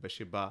relationship with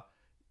Bathsheba,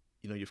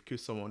 you've killed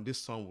someone, this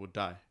son will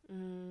die.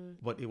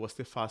 But he was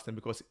still fasting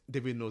because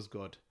David knows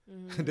God.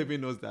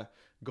 David knows that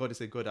God is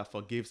a God that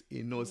forgives.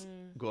 He knows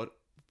God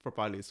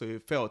properly. So he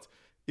felt,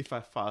 if I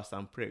fast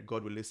and pray,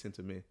 God will listen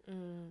to me.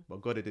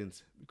 But God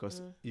didn't,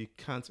 because you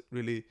can't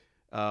really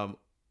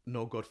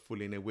know God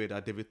fully in a way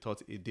that David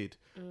thought he did.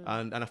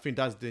 And I think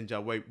that's danger,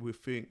 where we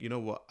think,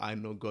 what, I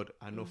know God,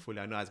 I know fully,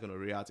 I know how he's going to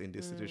react in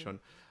this situation.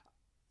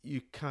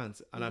 You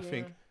can't. And I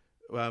think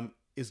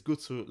it's good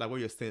to, like what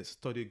you're saying,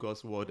 study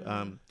God's word,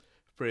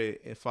 pray.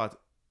 In fact,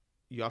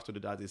 you have to do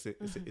that.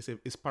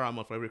 It's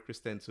paramount for every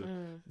Christian to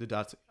do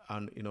that,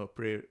 and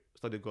pray,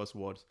 study God's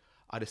words.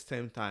 At the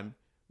same time,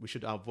 we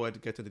should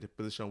avoid getting to the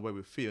position where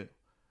we feel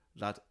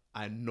that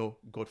I know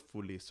God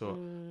fully. So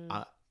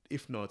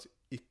if not,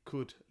 it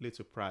could lead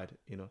to pride.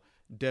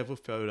 Devil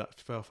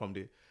fell from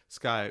the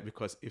sky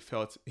because he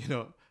felt,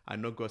 I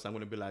know God, so I'm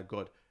going to be like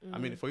God. I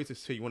mean, for you to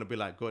say you want to be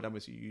like God, that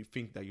means you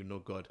think that you know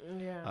God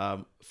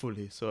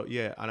fully. So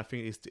yeah, and I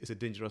think it's a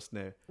dangerous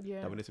snare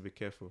that we need to be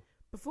careful.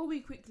 Before we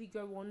quickly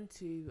go on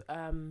to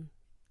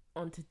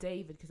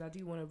David, because I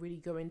do want to really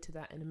go into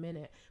that in a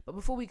minute. But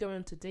before we go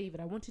into David,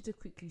 I wanted to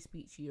quickly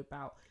speak to you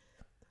about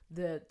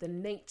the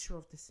nature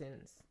of the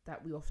sins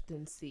that we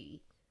often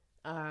see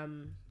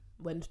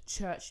when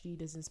church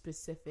leaders in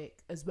specific,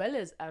 as well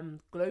as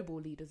global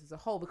leaders as a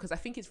whole, because I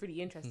think it's really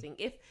interesting.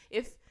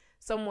 If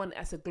someone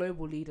as a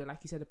global leader, like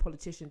you said, a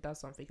politician does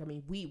something, I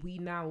mean, we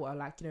now are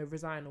like,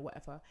 resign or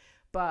whatever.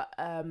 But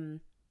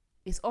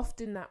it's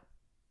often that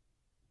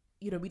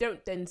you know, we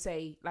don't then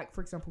say, like,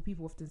 for example,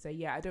 people often say,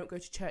 yeah, I don't go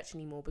to church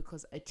anymore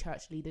because a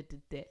church leader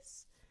did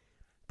this.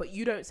 But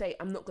you don't say,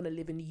 I'm not going to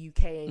live in the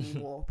UK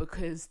anymore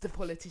because the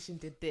politician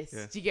did this.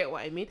 Yeah. Do you get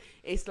what I mean?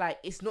 It's like,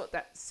 it's not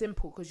that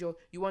simple, because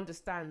you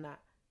understand that,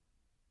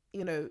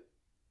 you know,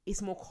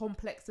 it's more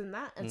complex than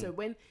that. And so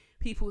when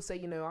people say,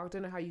 you know, I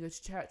don't know how you go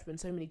to church when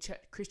so many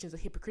Christians are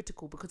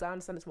hypocritical, because I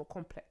understand it's more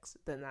complex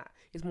than that.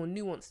 It's more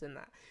nuanced than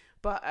that.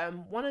 But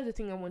one of the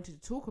things I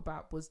wanted to talk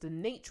about was the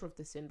nature of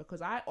the sin,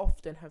 because I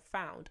often have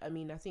found, I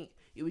mean, I think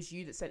it was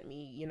you that sent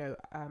me, you know,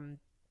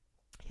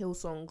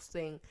 Hillsong's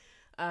thing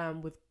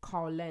with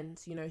Carl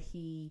Lenz. You know,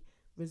 he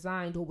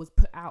resigned or was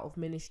put out of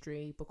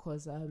ministry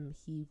because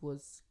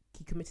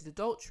he committed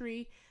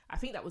adultery. I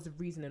think that was the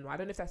reasoning why. I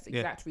don't know if that's the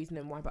exact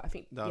reasoning why, but I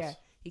think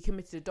he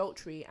committed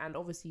adultery. And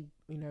obviously,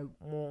 you know,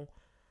 more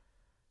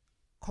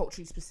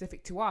culturally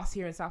specific to us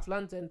here in South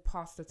London,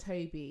 Pastor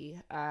Toby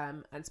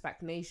and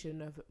SPAC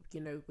Nation, of, you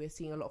know, we're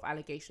seeing a lot of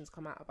allegations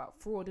come out about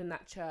fraud in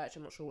that church.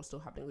 I'm not sure what's still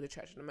happening with the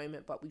church at the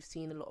moment, but we've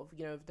seen a lot of,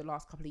 you know, over the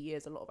last couple of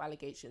years, a lot of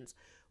allegations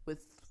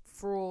with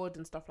fraud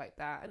and stuff like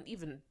that, and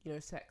even, you know,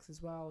 sex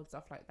as well and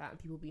stuff like that, and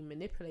people being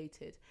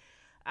manipulated.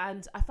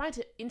 And I find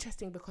it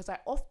interesting because I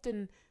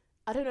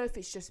don't know if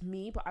it's just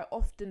me, but I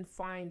often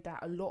find that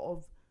a lot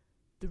of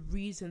the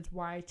reasons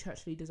why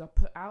church leaders are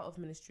put out of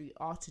ministry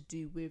are to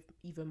do with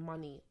either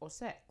money or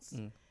sex.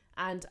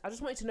 And I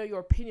just wanted to know your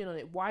opinion on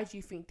it. Why do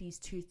you think these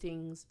two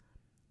things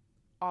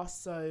are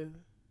such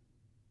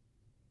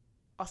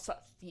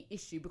the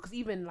issue? Because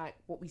even like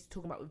what we were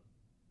talking about with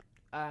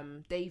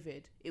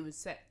David, it was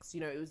sex,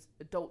 you know, it was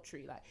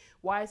adultery. Like,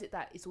 why is it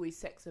that it's always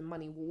sex and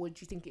money? Well, what do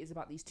you think it is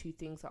about these two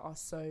things that are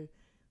so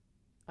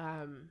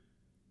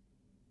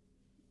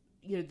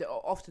you know,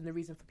 are often the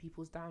reason for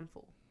people's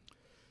downfall?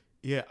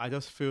 Yeah, I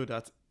just feel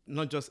that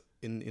not just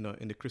in, you know,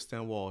 in the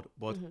Christian world,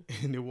 but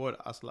in the world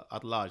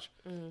at large,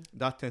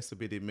 that tends to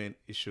be the main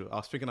issue. I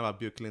was thinking about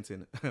Bill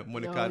Clinton,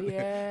 Monica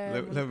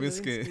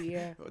Lewinsky.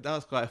 Yeah. That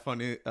was quite a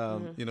funny,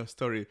 you know,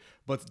 story.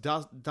 But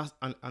that's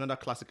another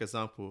classic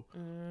example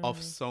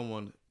of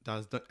someone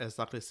that's done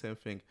exactly the same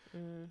thing.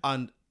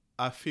 And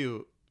I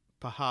feel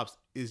perhaps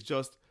it's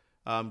just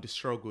the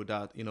struggle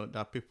that, you know,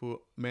 that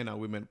people, men and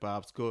women,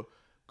 perhaps go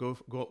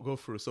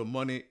through. So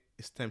money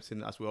is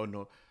tempting, as we all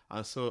know,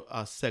 and so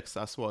sex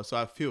as well. So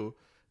I feel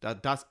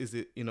that is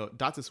it. You know,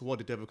 that is what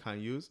the devil can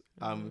use.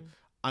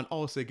 And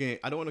also, again,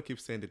 I don't want to keep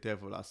saying the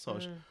devil as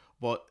such,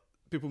 but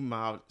people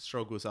might have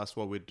struggles as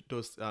well with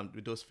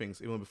those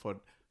things even before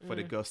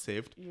they got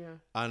saved. Yeah.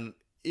 And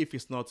if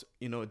it's not,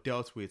 you know,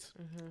 dealt with,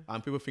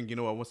 and people think, you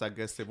know what, once I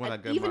get saved, once I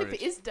get even married,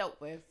 if it is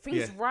dealt with,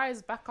 things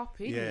rise back up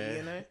in you,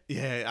 you know.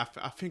 Yeah,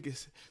 I think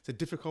it's a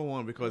difficult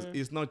one, because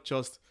it's not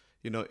just,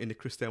 you know, in the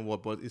Christian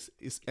world, but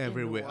it's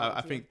everywhere. World,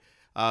 I think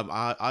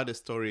I had a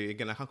story,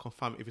 again, I can't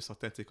confirm if it's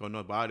authentic or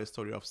not, but I had a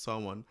story of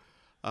someone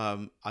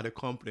at a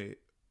company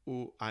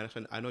who, I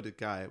know the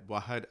guy, but I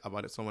heard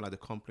about someone at the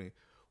company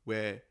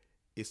where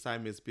he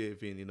started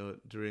misbehaving, you know,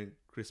 during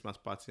Christmas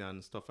party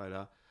and stuff like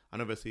that.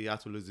 And obviously he had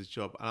to lose his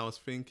job. And I was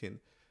thinking,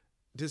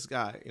 this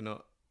guy, you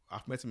know,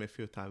 I've met him a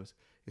few times.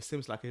 He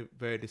seems like a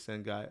very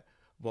decent guy,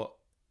 but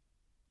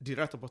the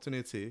right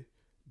opportunity,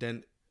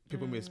 then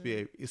people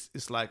misbehave.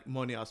 It's like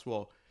money as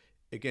well.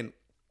 Again,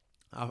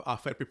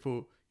 I've heard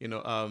people, you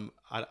know,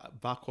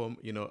 back home,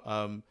 you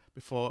know,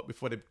 before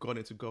they've gone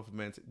into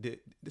government, they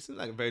seem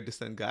like a very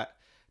decent guy.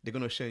 They're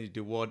going to change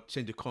the world,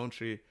 change the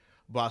country.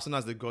 But as soon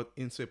as they got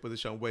into a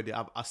position where they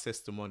have access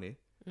to money,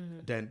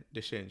 then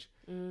they change.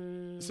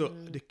 So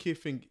the key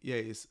thing here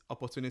is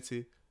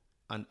opportunity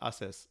and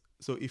access.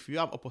 So if you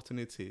have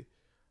opportunity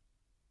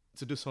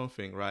to do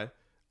something, right,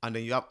 and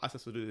then you have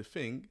access to do the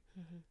thing,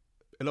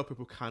 a lot of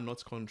people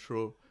cannot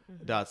control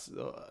that.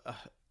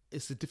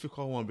 It's a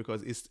difficult one,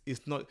 because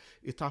it's not,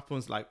 it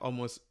happens like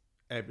almost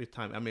every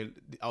time. I mean,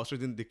 I was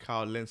reading the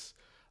Carl Lenz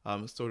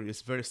story.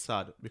 It's very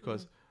sad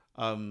because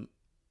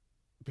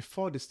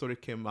before the story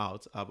came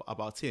out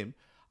about him,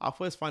 I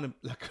first found him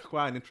like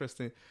quite an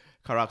interesting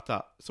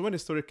character. So when the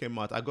story came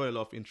out, I got a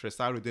lot of interest.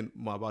 I started reading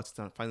more about it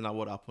and finding out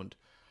what happened.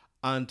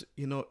 And,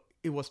 you know,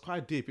 it was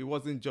quite deep. It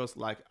wasn't just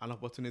like an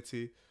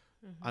opportunity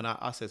and an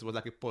access. It was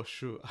like a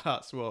pursuit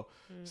as well.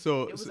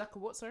 So it was like a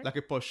what, sorry? Like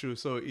a pursuit.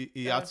 So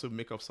he had to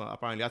make up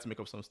apparently had to make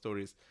up some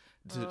stories.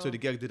 So the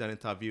girl did an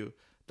interview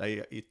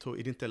that he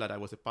didn't tell her that I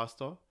was a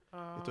pastor.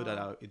 He told her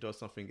that he does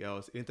something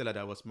else. He didn't tell her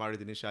that I was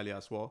married initially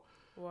as well.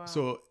 Wow.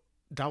 So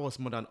that was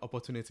more than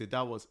opportunity.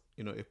 That was,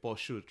 you know, a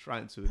pursuit,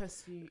 trying to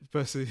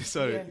pursue.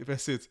 So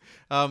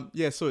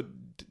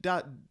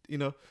that, you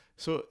know,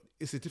 so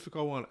it's a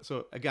difficult one.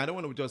 So again, I don't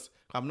want to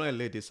I'm not a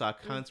lady, so I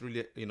can't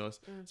really, you know,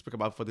 speak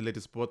about for the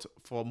ladies, but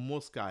for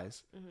most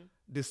guys,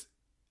 this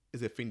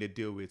is a thing they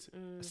deal with.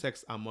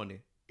 Sex and money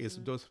is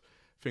those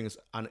things.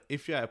 And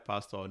if you're a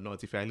pastor or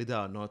not, if you're a leader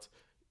or not,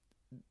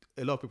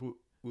 a lot of people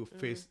will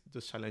face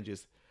those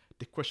challenges.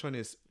 The question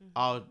is,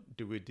 how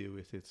do we deal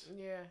with it?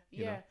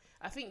 You know?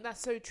 I think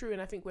that's so true.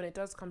 And I think when it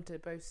does come to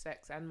both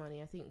sex and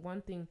money, I think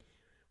one thing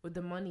with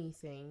the money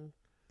thing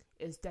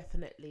is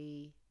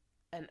definitely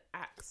an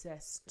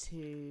access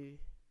to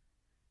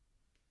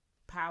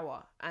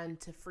power and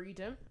to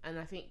freedom. And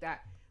I think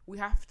that we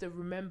have to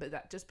remember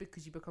that just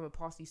because you become a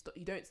pastor,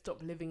 you don't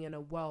stop living in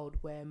a world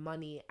where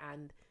money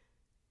and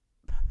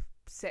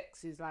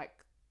sex is like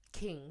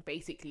king,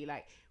 basically.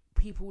 Like,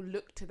 people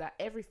look to that.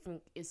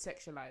 Everything is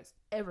sexualized.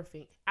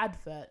 Everything.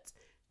 Adverts,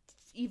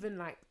 even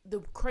like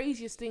the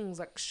craziest things,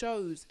 like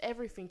shows,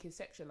 everything is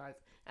sexualized.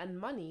 And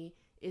money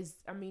is,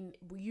 I mean,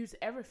 we use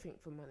everything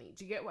for money.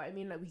 Do you get what I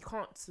mean? Like, we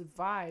can't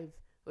survive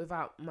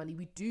without money.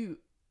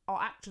 Our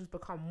actions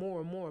become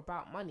more and more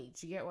about money.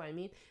 Do you get what I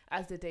mean?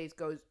 As the days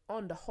goes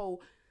on, the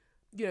whole,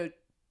 I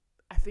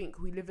think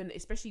we live in,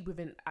 especially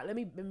within, let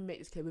me make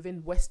this clear,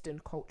 within Western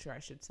culture, I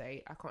should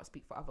say. I can't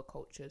speak for other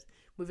cultures.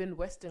 Within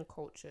Western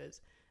cultures,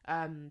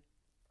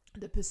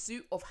 the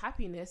pursuit of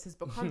happiness has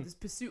become this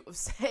pursuit of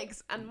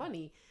sex and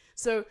money.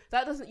 So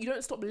you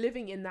don't stop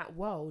living in that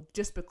world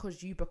just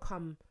because you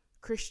become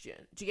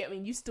Christian. Do you get what I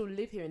mean? You still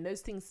live here, and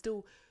those things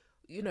still,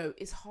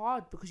 it's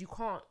hard because you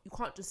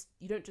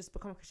don't just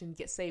become a Christian, you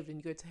get saved and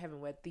you go to heaven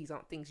where these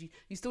aren't things. You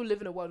still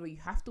live in a world where you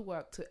have to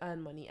work to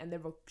earn money, and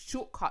there are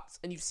shortcuts,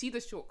 and you see the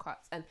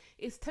shortcuts, and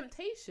it's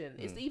temptation.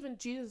 It's even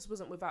Jesus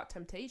wasn't without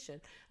temptation.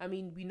 I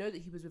mean, we know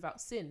that he was without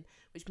sin,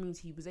 which means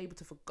he was able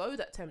to forgo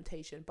that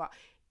temptation. But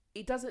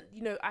it doesn't,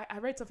 I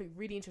read something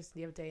really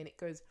interesting the other day, and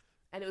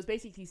it was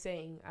basically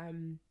saying,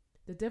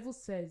 the Bible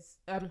says,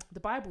 the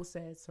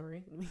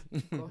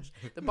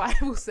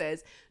Bible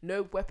says,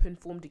 no weapon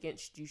formed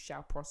against you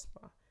shall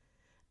prosper.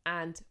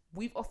 And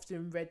we've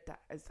often read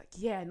that as like,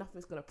 yeah,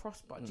 nothing's going to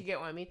prosper. Do you get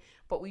what I mean?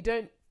 But we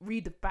don't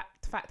read the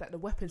fact that the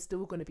weapon's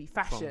still going to be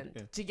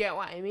fashioned. Do you get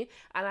what I mean?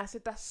 And I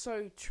said, that's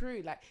so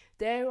true. Like,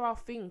 there are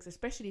things,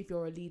 especially if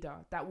you're a leader,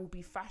 that will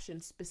be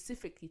fashioned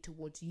specifically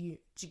towards you.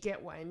 Do you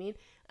get what I mean?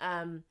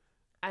 And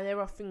there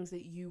are things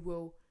that you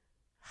will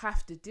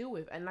have to deal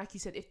with. And like you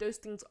said, if those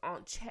things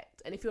aren't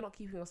checked, and if you're not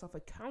keeping yourself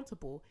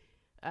accountable,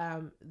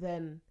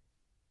 then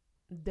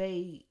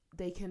they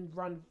can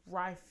run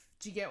rife.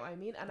 Do you get what I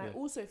mean? And I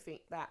also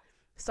think that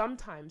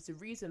sometimes the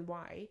reason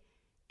why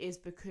is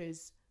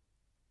because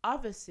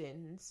other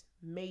sins,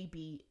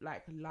 maybe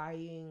like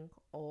lying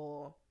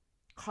or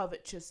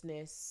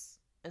covetousness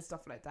and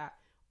stuff like that,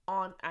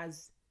 aren't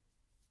as,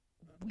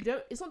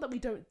 it's not that we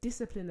don't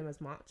discipline them as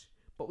much,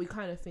 but we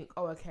kind of think,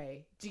 oh,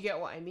 okay. Do you get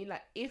what I mean?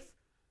 Like, if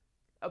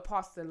a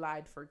pastor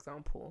lied, for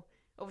example,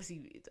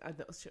 obviously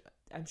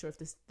I'm sure if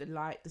the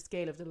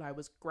scale of the lie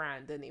was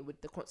grand, then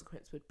the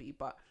consequence would be.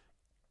 But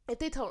if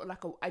they told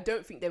I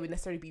don't think they would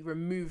necessarily be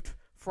removed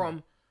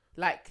from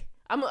like,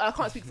 I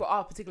can't speak for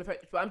our particular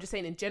approach, but I'm just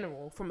saying in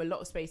general, from a lot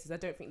of spaces, I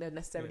don't think they'd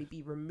necessarily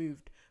be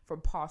removed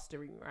from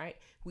pastoring, right?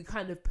 We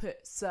kind of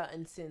put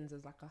certain sins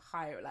as like a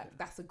higher, like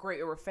that's a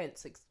greater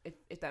offense,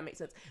 if that makes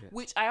sense.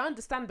 Which I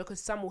understand, because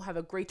some will have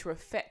a greater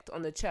effect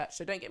on the church,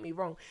 so don't get me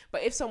wrong.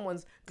 But if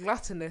someone's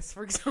gluttonous,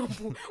 for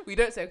example, we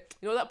don't say,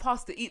 that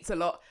pastor eats a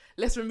lot,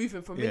 let's remove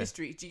him from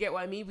ministry. Do you get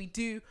what I mean? We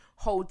do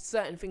hold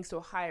certain things to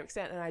a higher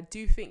extent, and I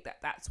do think that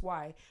that's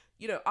why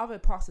other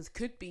pastors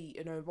could be,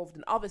 involved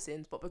in other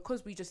sins, but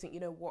because we just think,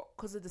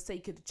 because of the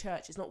sake of the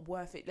church, it's not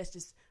worth it. Let's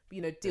just,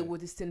 deal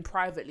with this sin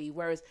privately.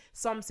 Whereas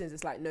some sins,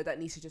 it's like, no, that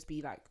needs to just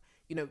be like,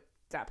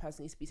 that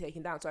person needs to be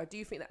taken down. So I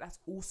do think that that's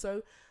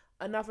also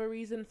another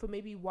reason for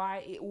maybe why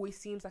it always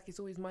seems like it's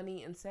always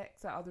money and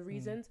sex are other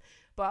reasons.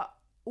 But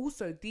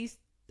also these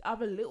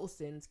other little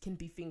sins can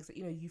be things that,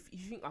 you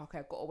think, oh, okay,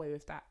 I got away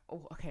with that.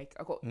 Oh, okay,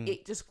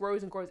 it just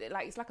grows and grows.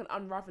 It's like an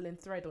unraveling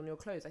thread on your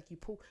clothes. Like you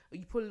pull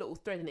a little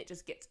thread and it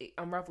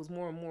unravels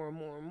more and more and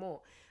more and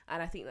more.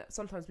 And I think that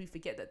sometimes we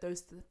forget that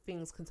those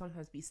things can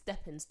sometimes be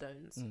stepping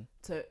stones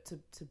to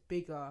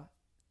bigger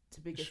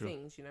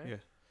things, Yeah.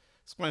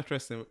 It's quite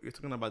interesting. You're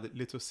talking about the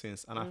little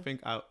sins. And I think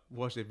I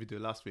watched a video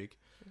last week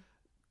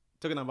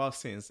talking about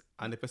sins,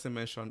 and the person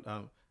mentioned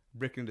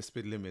breaking the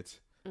speed limit.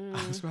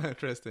 It's quite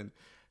interesting.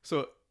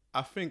 So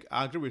I think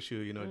I agree with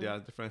you, there are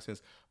different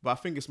sins, but I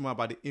think it's more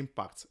about the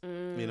impact,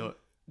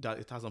 that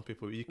it has on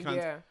people. You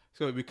can't,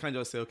 so we can't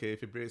just say, okay,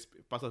 if you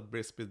pastor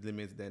breaks speed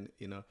limits, then,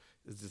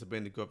 it's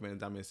disobeying the government,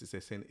 that means it's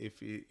a sin.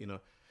 If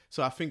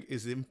so I think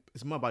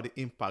it's more about the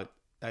impact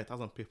that it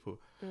has on people.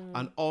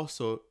 And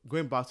also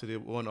going back to the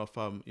one of,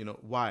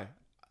 why,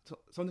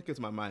 something came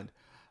to my mind.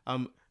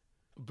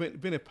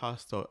 Being a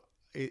pastor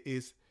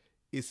is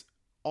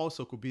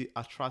also could be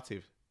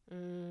attractive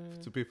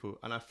to people.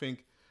 And I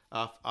think,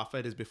 I've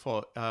heard this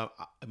before.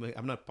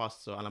 I'm not a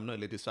pastor and I'm not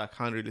a lady, so I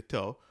can't really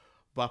tell.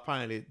 But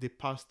apparently, the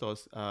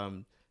pastors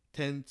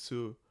tend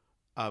to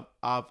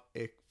have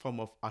a form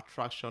of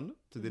attraction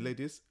to the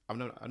ladies. I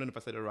don't know if I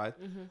said it right.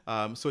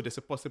 So there's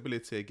a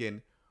possibility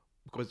again,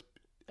 because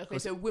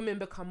so women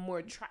become more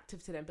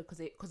attractive to them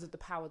because of the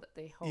power that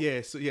they hold.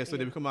 So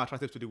they become more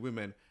attractive to the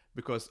women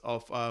because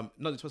of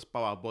not just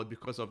power, but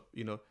because of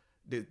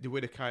the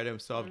way they carry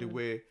themselves,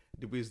 the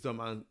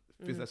wisdom and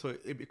business. So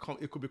it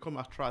could become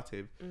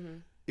attractive.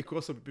 It could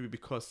also be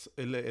because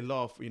a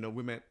lot of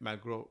women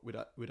might grow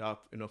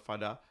without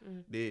father.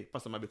 The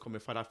person might become a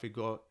father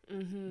figure.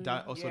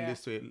 That also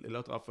leads to a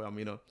lot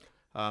of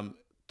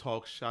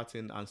talk,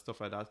 chatting and stuff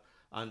like that,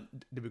 and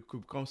they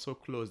could become so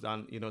close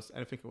that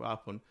anything will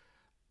happen.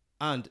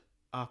 And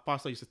our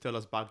pastor used to tell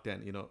us back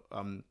then,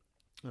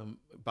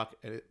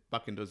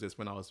 back in those days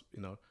when I was,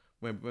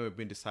 when we were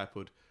being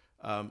discipled,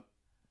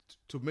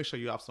 to make sure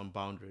you have some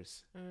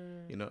boundaries.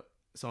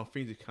 Some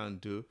things you can't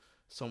do.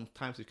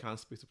 Sometimes you can't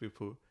speak to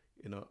people.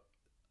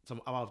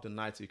 Some hour of the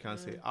night you can't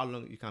say how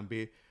long you can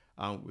be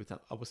with an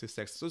opposite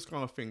sex. Those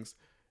kind of things,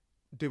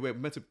 they were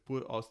meant to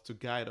put us, to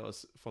guide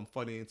us from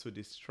falling into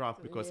this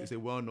trap, because it's a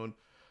well-known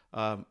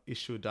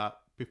issue that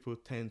people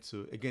tend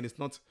to. Again, it's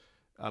not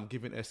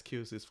giving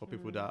excuses for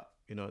people that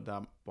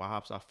that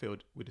perhaps have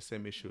failed with the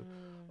same issue,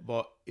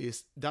 but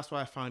that's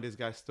why I found this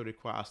guy's story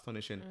quite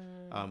astonishing.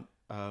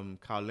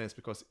 Carl Lenz,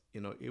 because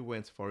he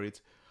went for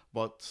it,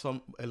 but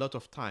a lot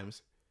of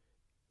times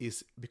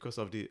is because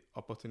of the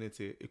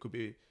opportunity. It could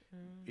be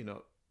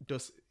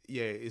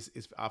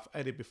I've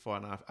heard it before,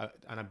 and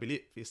I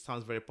believe it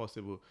sounds very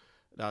possible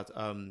that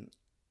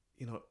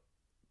you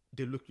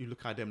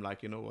look at them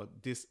like,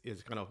 what, this is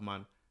the kind of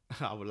man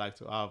I would like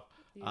to have,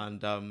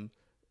 and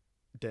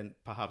then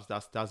perhaps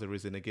that's the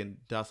reason. Again,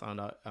 that's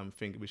another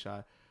thing which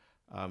I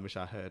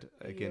heard.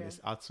 Again, it's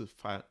hard to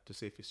find to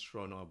say if it's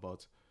true or not,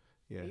 but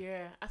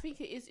I think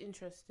it is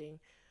interesting.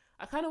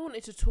 I kind of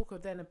wanted to talk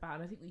then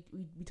about, and I think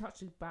we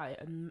touched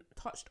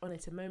on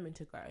it a moment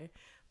ago,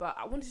 but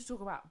I wanted to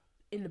talk about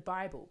in the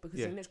Bible,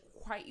 because there's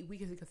we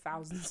can think of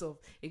thousands of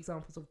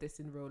examples of this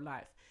in real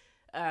life.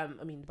 I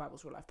mean, the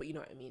Bible's real life, but you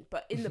know what I mean.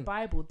 But in the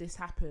Bible, this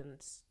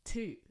happens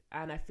too,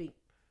 and I think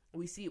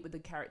we see it with the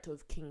character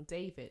of King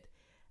David.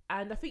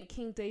 And I think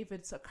King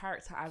David's a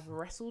character I've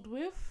wrestled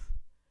with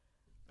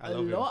a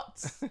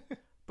lot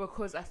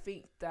because I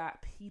think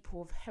that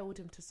people have held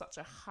him to such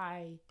a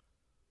high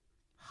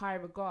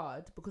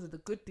regard because of the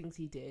good things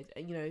he did,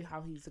 and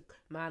how he's a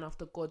man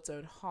after God's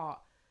own heart.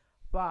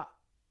 But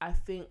I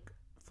think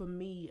for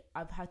me,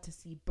 I've had to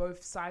see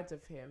both sides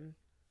of him,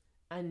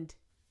 and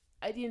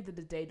at the end of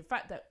the day, the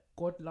fact that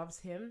God loves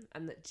him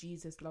and that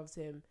Jesus loves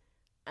him,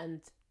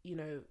 and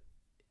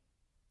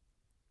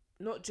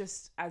not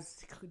just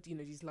as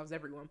Jesus loves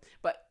everyone,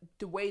 but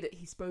the way that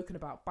he's spoken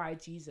about by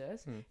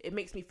Jesus, it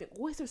makes me think,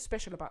 what is so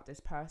special about this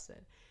person?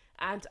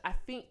 And I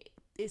think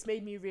it's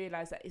made me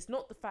realize that it's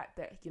not the fact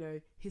that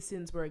his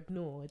sins were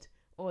ignored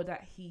or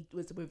that he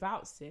was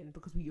without sin,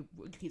 because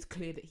it's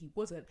clear that he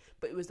wasn't,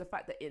 but it was the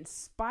fact that in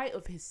spite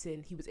of his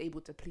sin, he was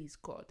able to please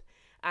God.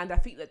 And I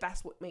think that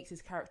that's what makes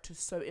his character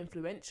so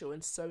influential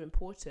and so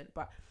important.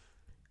 But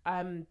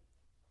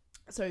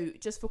so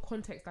just for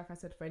context, like I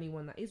said, for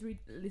anyone that is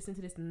listening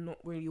to this and not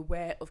really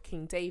aware of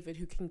King David,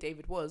 who King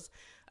David was,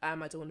 I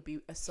don't want to be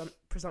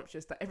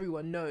presumptuous that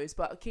everyone knows,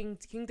 but King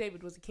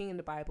David was a king in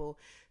the Bible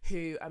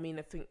who, I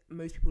think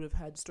most people have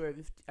heard the story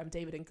of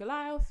David and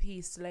Goliath.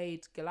 He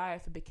slayed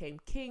Goliath and became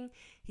king.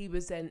 He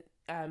was then,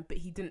 but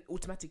he didn't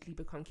automatically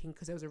become king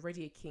because there was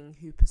already a king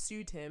who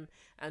pursued him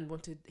and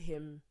wanted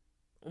him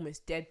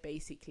almost dead,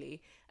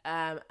 basically.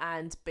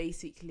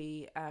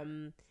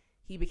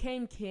 He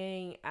became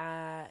king.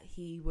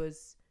 He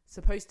was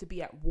supposed to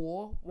be at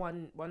war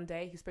one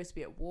day. He was supposed to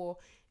be at war.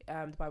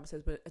 The Bible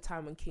says, but a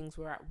time when kings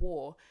were at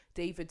war.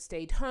 David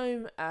stayed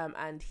home,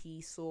 and he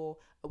saw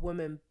a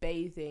woman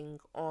bathing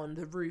on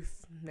the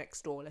roof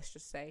next door, let's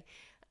just say.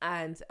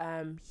 And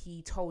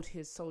he told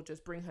his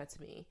soldiers, "Bring her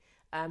to me."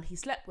 He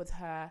slept with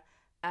her,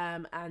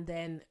 and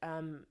then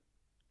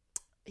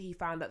he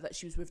found out that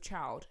she was with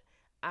child.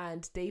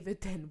 And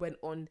David then went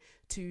on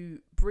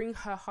to bring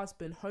her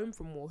husband home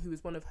from war, who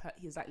was one of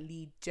his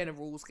lead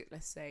generals,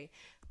 let's say,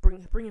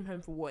 bring him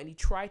home from war. And he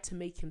tried to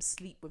make him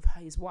sleep with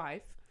his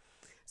wife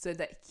so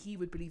that he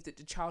would believe that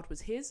the child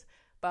was his.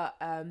 But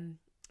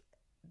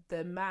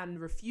the man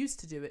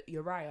refused to do it.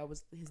 Uriah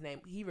was his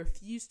name. He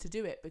refused to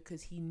do it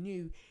because he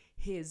knew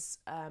his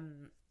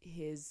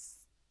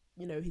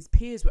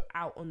peers were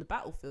out on the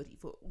battlefield. He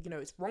thought,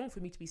 it's wrong for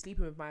me to be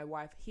sleeping with my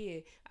wife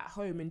here at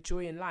home,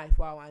 enjoying life,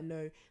 while I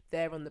know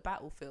they're on the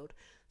battlefield.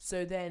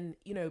 So then,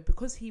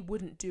 because he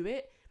wouldn't do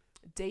it,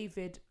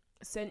 David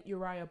sent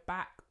Uriah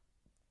back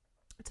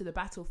to the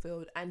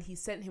battlefield, and he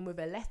sent him with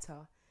a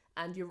letter.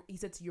 And he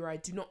said to Uriah,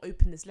 "Do not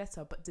open this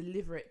letter, but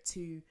deliver it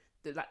to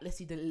let's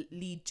see, the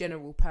lead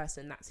general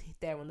person that's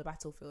there on the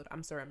battlefield."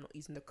 I'm sorry, I'm not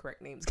using the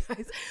correct names,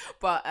 guys.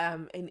 But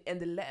and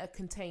the letter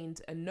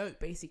contained a note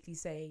basically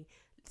saying,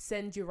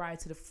 "Send Uriah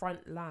to the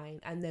front line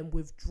and then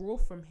withdraw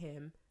from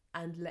him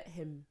and let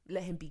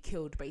him be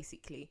killed,"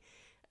 basically.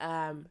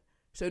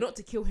 So not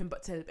to kill him,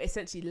 but to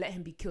essentially let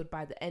him be killed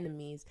by the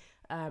enemies.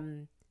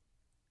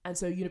 And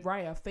so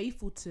Uriah,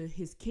 faithful to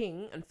his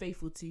king and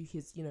faithful to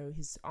his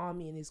his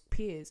army and his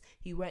peers,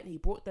 he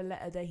brought the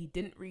letter there. He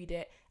didn't read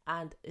it,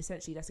 and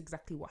essentially that's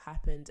exactly what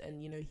happened.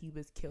 And he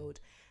was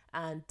killed.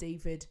 And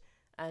David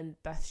and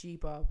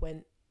Bathsheba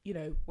went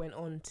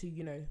on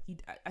to,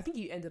 I think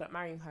he ended up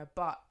marrying her,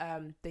 but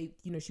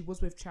she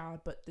was with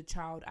child, but the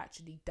child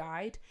actually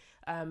died.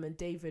 And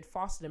David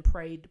fasted and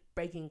prayed,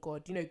 begging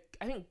God.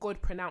 I think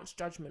God pronounced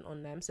judgment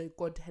on them. So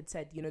God had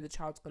said, the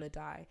child's going to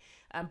die.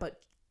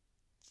 But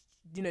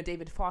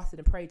David fasted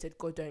and prayed, said,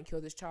 "God, don't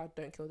kill this child,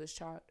 don't kill this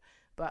child."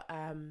 But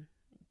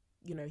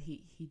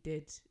he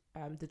did.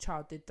 The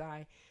child did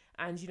die.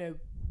 And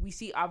we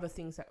see other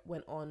things that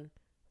went on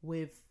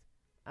with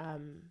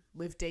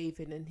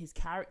David and his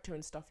character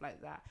and stuff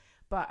like that.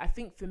 But I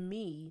think for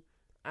me,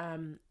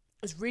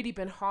 it's really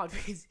been hard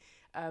because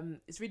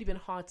it's really been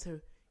hard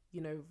to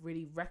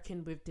really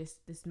reckon with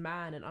this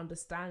man and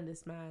understand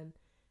this man,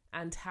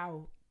 and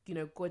how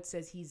God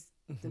says he's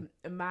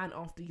a man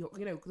after your,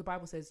 the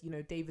Bible says,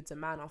 David's a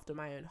man after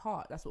my own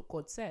heart. That's what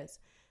God says.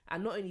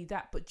 And not only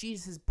that, but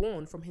Jesus is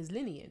born from his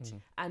lineage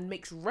and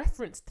makes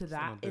reference to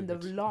that in the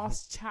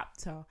last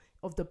chapter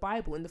of the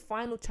Bible. In the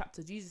final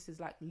chapter, Jesus is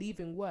like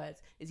leaving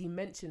words as he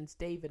mentions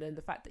David and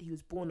the fact that he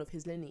was born of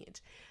his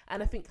lineage.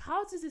 And I think,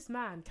 how does this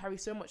man carry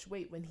so much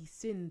weight when he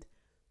sinned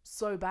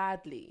so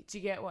badly? Do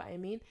you get what I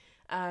mean?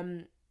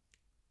 And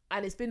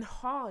it's been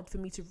hard for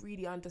me to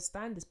really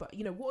understand this. But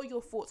what are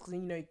your thoughts? Because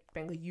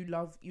Gbenga,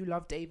 you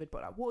love David,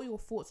 but like, what are your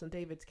thoughts on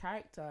David's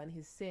character and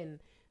his sin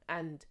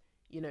and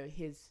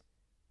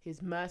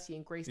his mercy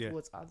and grace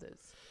towards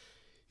others?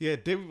 Yeah,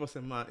 David was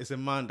a man. Is a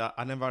man that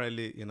I never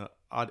really,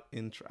 had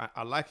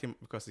I like him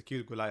because he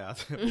killed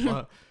Goliath,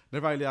 but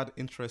never really had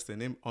interest in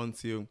him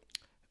until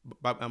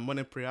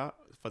morning prayer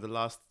for the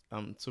last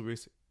 2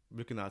 weeks,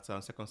 looking at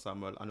 2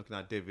 Samuel and looking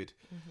at David.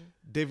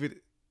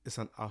 David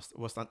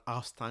was an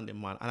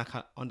outstanding man, and I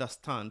can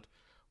understand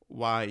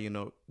why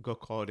God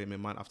called him a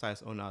man after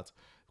his own heart,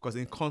 because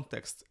in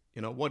context,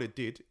 what he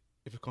did.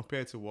 If you compare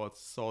it to what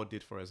Saul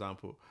did, for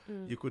example,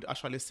 you could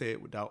actually say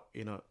without,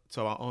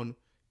 to our own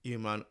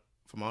human,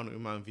 from our own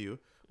human view,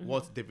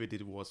 what David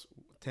did was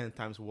 10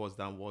 times worse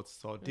than what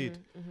Saul did.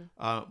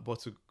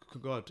 But to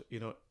God,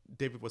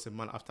 David was a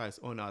man after his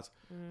own heart.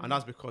 And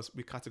that's because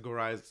we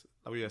categorize,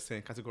 like we are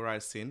saying,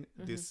 categorize sin.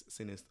 This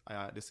sin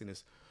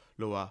is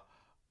lower.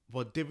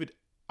 But David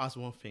has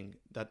one thing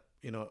that,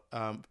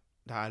 that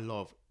I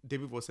love.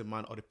 David was a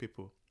man of the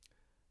people.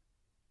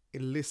 He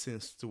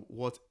listens to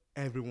what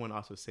everyone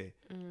has to say.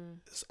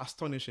 It's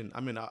astonishing. I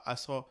mean, I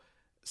saw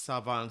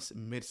servants,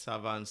 maid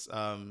servants,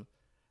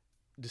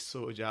 the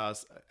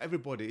soldiers,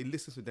 everybody. He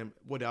listens to them,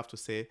 what they have to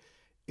say.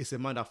 He's a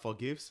man that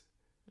forgives.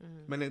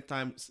 Many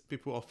times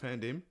people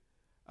offend him.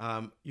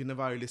 You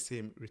never really see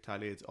him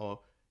retaliate or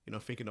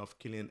thinking of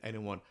killing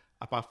anyone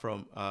apart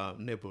from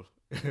Nabal,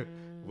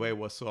 where he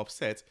was so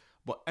upset.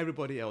 But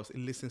everybody else,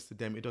 he listens to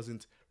them. He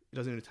doesn't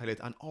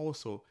retaliate. And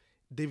also,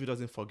 David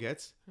doesn't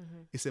forget.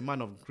 He's a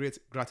man of great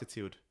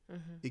gratitude.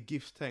 He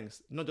gives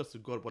thanks, not just to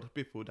God, but to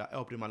people that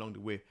helped him along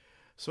the way.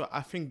 So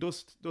I think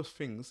those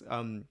things,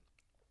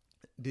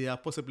 they are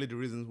possibly the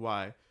reasons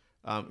why,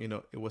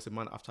 it was a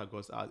man after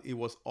God's heart. He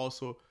was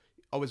also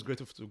always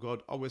grateful to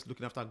God, always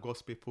looking after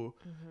God's people,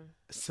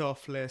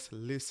 selfless,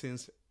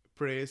 listens,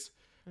 prays,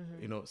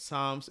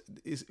 Psalms.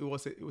 It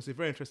was a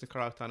very interesting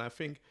character. And I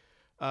think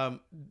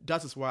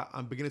that is why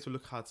I'm beginning to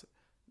look at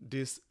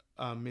these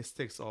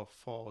mistakes or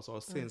faults or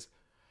sins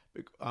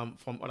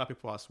from other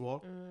people as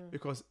well.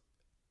 Because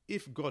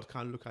if God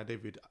can look at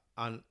David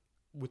and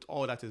with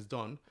all that is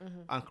done,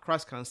 and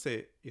Christ can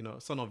say,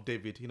 son of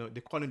David,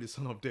 they call him the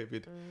son of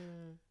David.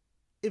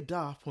 If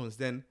that happens,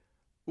 then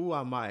who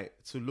am I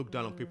to look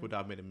down on people that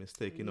have made a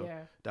mistake,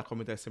 that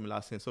committed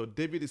similar sin? So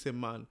David is a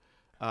man,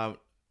 and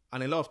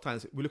a lot of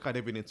times we look at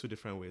David in two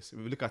different ways.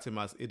 We look at him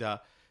as either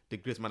the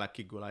great man that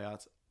killed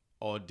Goliath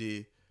or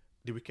the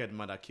wicked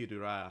man that killed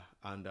Uriah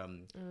and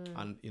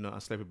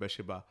slept with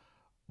Bathsheba.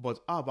 But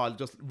how about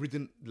just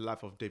reading the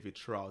life of David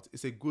throughout?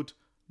 It's a good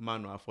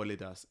manual for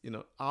leaders.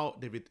 How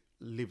David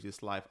lived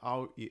his life,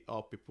 how he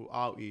helped people,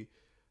 how he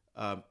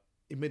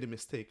made a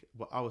mistake,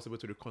 but how he was able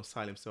to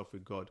reconcile himself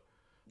with God.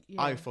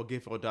 How he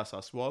forgave others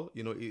as well.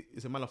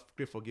 He's a man of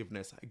great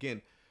forgiveness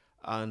again.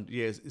 And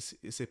yes,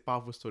 it's a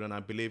powerful story, and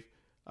I believe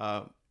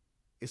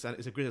it's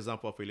a great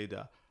example of a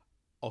leader.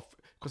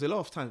 Because a lot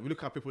of times we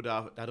look at people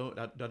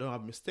that don't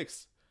have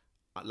mistakes,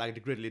 like the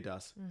great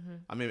leaders.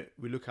 I mean,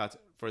 we look at,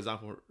 for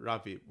example,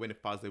 Ravi. When he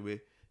passed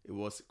away, he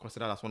was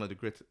considered as one of the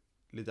great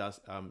leaders,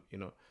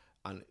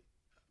 and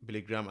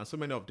Billy Graham and so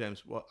many of them.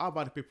 Well, how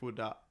about the people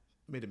that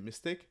made a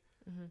mistake,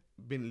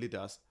 being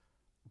leaders,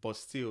 but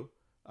still,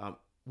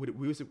 we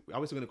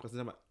always going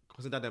to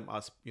consider them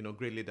as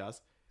great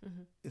leaders,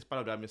 in spite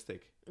of that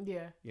mistake.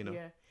 Yeah.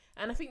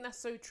 And I think that's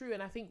so true.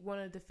 And I think one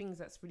of the things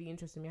that's really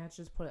interesting, I had to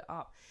just pull it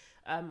up,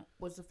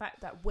 was the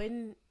fact that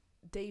when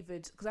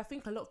David, because I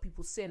think a lot of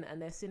people sin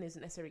and their sin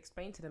isn't necessarily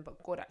explained to them,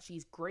 but God actually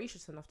is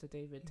gracious enough to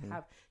David to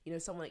have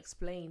someone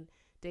explain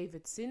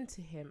David's sin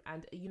to him,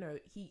 and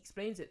he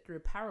explains it through a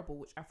parable,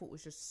 which I thought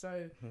was just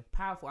so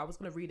powerful. I was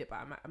going to read it, but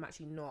I'm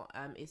actually not.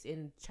 It's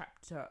in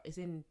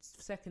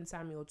 2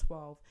 Samuel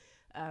 12.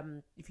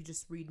 If you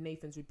just read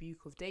Nathan's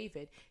rebuke of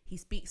David, he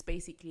speaks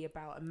basically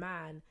about a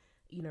man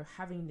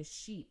having the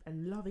sheep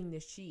and loving the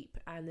sheep,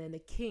 and then a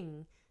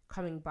king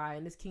coming by,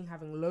 and this king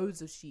having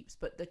loads of sheep,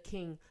 but the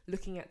king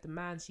looking at the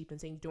man's sheep and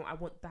saying, I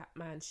want that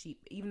man's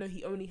sheep, even though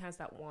he only has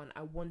that one,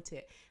 I want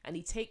it. And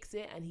he takes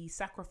it and he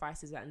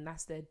sacrifices that, and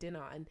that's their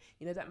dinner. And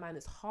that man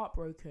is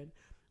heartbroken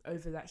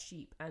over that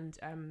sheep. And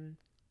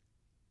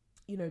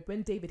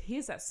when David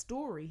hears that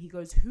story, he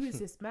goes, who is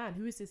this man?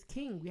 Who is this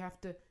king? He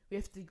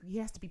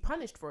has to be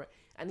punished for it.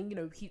 And then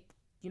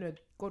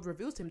God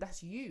reveals to him,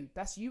 that's you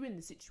in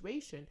the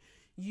situation.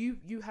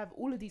 You have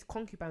all of these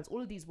concubines,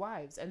 all of these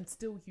wives, and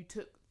still you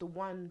took the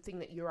one thing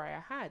that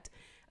Uriah had.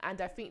 And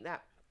I think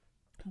that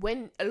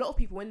when a lot of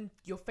people, when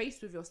you're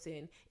faced with your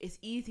sin, it's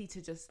easy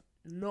to just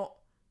not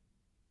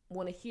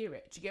want to hear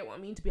it. Do you get what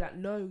I mean? To be like,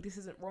 no, this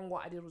isn't wrong,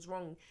 what I did was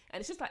wrong. And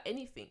it's just like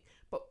anything.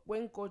 But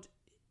when God,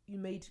 you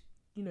made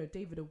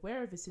David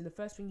aware of his sin, the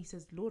first thing he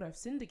says, Lord, I've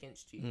sinned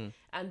against you.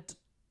 And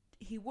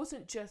he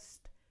wasn't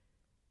just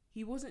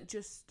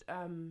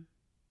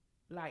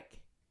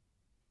like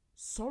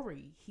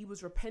sorry, he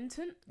was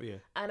repentant.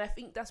 And I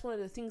think that's one of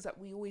the things that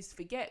we always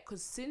forget,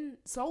 because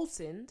Saul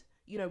sinned,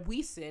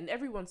 we sin,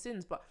 everyone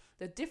sins, but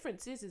the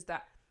difference is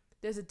that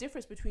there's a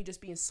difference between just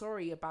being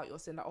sorry about your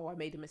sin, like, oh, I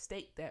made a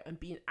mistake there, and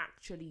being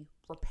actually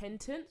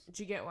repentant.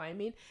 Do you get what I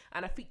mean?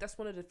 And I think that's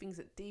one of the things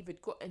that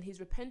David got, and his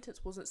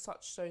repentance wasn't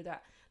such so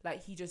that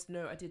like he just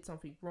I did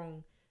something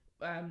wrong,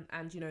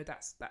 and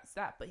that's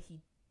that, but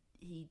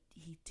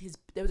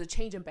there was a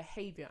change in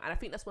behavior. And I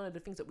think that's one of the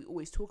things that we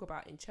always talk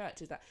about in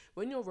church, is that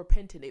when you're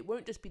repentant, it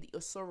won't just be that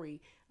you're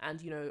sorry and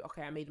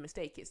okay, I made a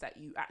mistake. It's that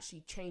you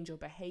actually change your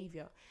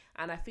behavior.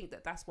 And I think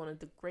that that's one of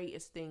the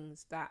greatest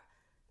things that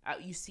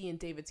you see in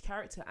David's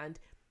character. And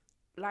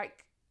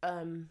like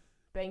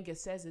Gbenga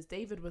says, is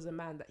David was a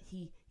man that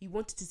he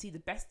wanted to see the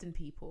best in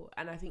people.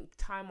 And I think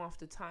time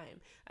after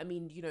time, I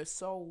mean,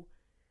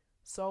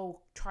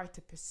 Saul tried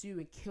to pursue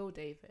and kill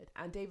David,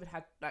 and David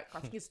had I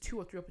think it's 2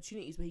 or 3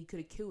 opportunities where he could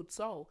have killed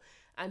Saul,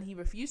 and he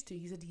refused to.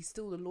 He said he's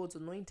still the Lord's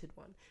anointed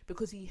one,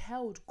 because he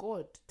held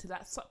God to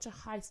that such a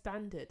high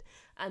standard.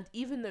 And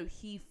even though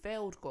he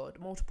failed God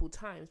multiple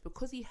times,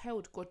 because he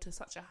held God to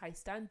such a high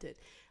standard,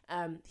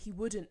 he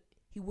wouldn't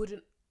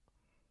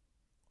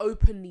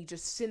openly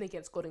just sin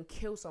against God and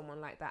kill someone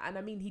like that. And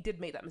I mean, he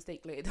did make that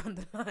mistake later down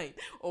the line,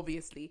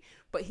 obviously,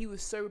 but he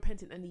was so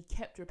repentant, and he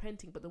kept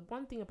repenting. But the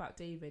one thing about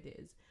David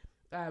is,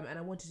 and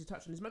I wanted to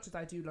touch on, as much as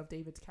I do love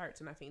David's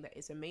character, and I think that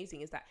it's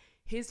amazing, is that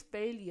his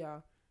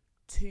failure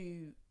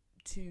to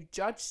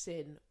judge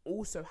sin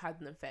also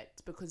had an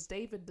effect, because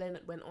David then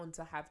went on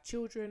to have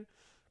children.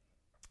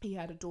 He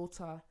had a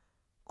daughter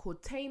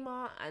called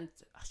Tamar, and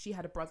she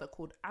had a brother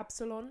called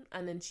Absalom,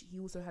 and then he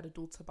also had a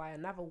daughter by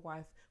another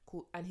wife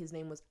and his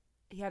name was,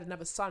 he had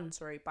another son,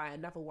 by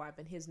another wife,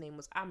 and his name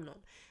was Amnon.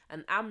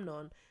 And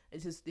Amnon,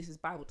 this is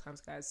Bible times,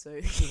 guys, so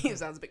it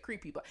sounds a bit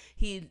creepy, but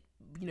he,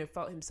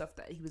 felt himself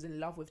that he was in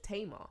love with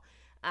Tamar,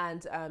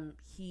 and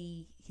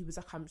he was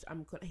like,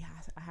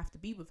 I have to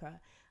be with her.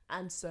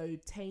 And so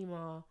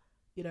Tamar,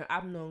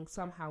 Amnon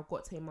somehow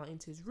got Tamar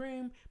into his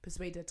room,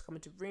 persuaded her to come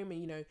into the room,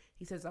 and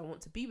he says, I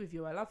want to be with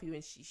you, I love you,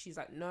 and she's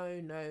like, no,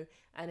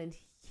 and then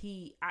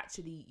he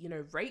actually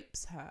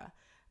rapes her,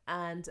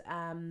 and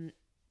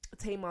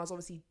Tamar's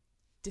obviously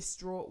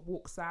distraught,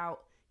 walks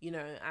out,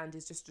 and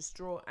is just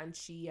distraught, and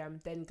she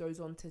then goes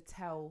on to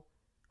tell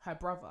her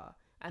brother,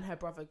 and her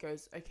brother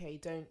goes, okay,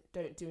 don't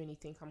do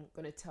anything, I'm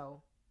gonna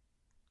tell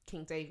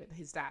King David,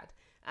 his dad.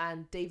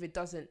 And David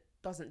doesn't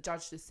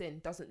judge the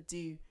sin, doesn't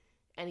do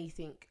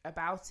anything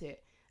about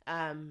it,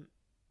 and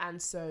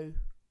so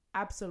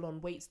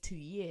Absalom waits 2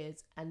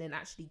 years and then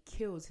actually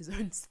kills his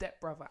own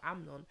stepbrother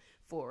Amnon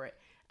for it.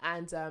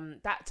 And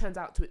that turns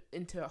out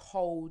into a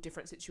whole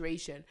different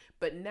situation.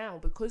 But now,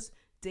 because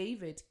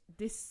David,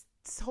 this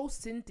whole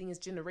sin thing is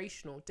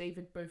generational.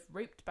 David both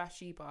raped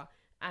Bathsheba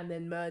and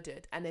then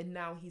murdered. And then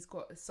now he's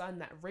got a son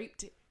that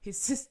raped his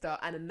sister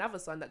and another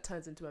son that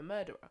turns into a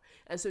murderer.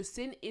 And so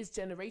sin is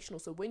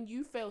generational. So when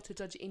you fail to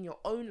judge it in your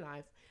own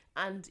life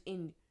and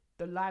in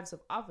the lives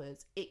of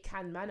others, it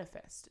can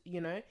manifest,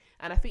 And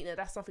I think that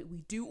that's something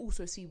we do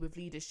also see with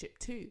leadership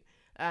too.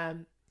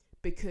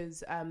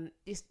 Because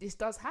this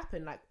does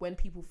happen, like when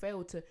people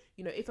fail to,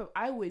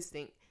 I always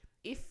think,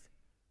 if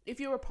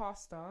you're a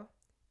pastor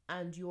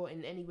and you're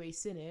in any way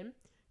sinning,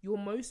 you're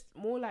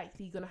more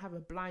likely going to have a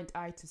blind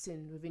eye to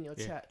sin within your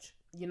church,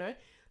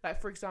 like,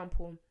 for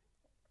example,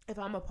 if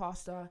I'm a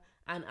pastor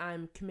and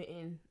I'm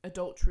committing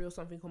adultery or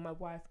something on my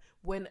wife,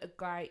 when a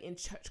guy in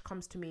church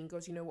comes to me and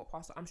goes, what,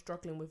 pastor, I'm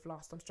struggling with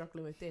lust, I'm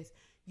struggling with this,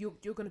 you're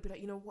going to be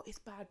like, what, it's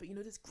bad, but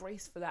there's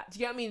grace for that. Do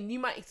you get what I mean? You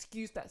might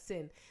excuse that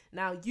sin.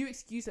 Now, you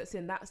excuse that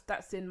sin,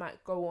 that sin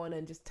might go on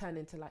and just turn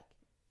into like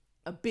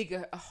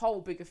a whole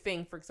bigger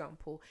thing, for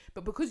example.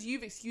 But because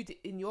you've excused it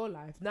in your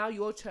life, now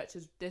your church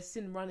there's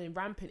sin running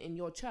rampant in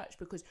your church,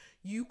 because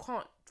you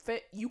can't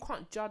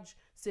judge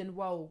sin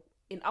well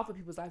in other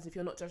people's lives if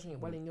you're not judging it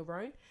well in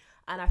your own.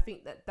 And I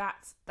think that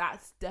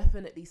that's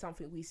definitely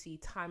something we see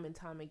time and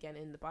time again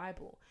in the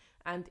Bible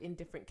and in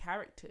different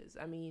characters.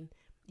 I mean,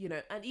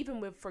 and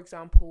even with, for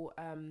example,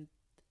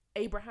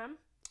 Abraham,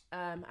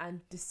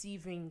 and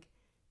deceiving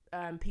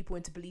people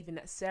into believing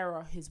that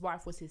Sarah, his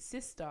wife, was his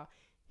sister.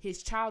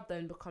 His child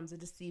then becomes a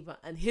deceiver,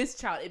 and his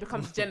child, it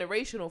becomes a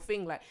generational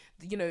thing. Like,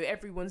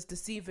 everyone's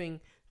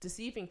deceiving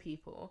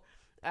people.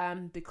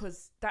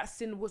 Because that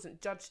sin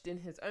wasn't judged in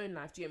his own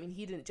life. Do you know what I mean?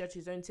 He didn't judge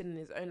his own sin in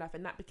his own life,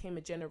 and that became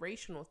a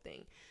generational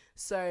thing.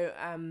 So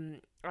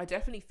I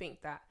definitely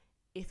think that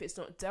if it's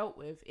not dealt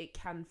with, it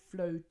can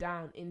flow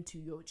down into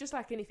your, just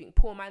like anything,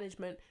 poor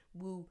management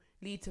will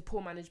lead to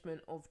poor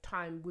management of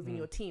time within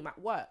your team at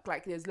work.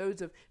 Like there's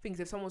loads of things,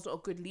 if someone's not a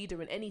good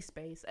leader in any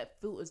space, it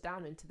filters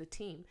down into the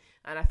team.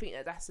 And I think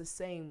that that's the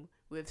same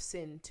with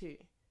sin too.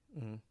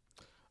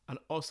 And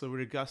also with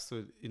regards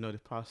to, the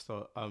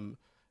pastor,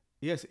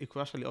 yes, it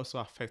could actually also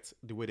affect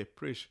the way they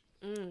preach,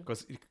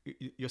 because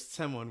your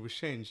sermon will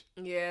change.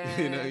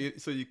 Yeah.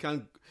 So you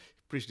can't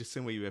preach the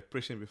same way you were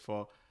preaching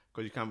before,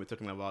 because you can't be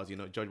talking about,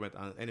 judgment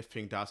and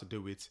anything that has to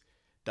do with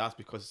that,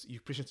 because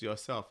you're preaching to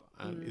yourself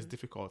and it's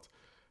difficult.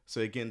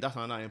 So again, that's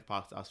another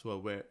impact as well,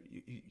 where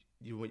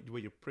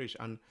you preach.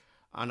 And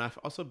I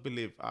also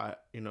believe,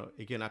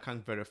 again, I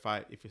can't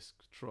verify if it's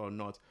true or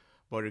not,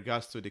 but in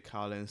regards to the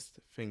Carlins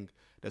thing,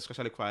 there's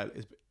actually quite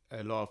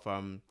a lot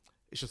of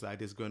issues like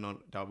this going on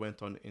that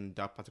went on in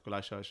that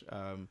particular church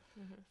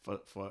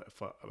for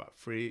about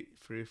three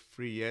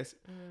years,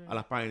 and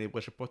apparently it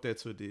was reported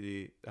to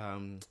the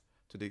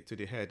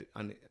head,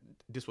 and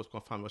this was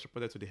confirmed. It was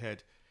reported to the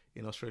head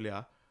in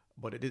Australia,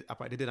 but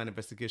they did an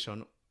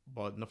investigation,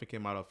 but nothing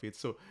came out of it.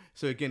 So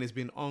again, it's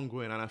been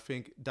ongoing, and I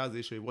think that's the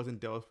issue. It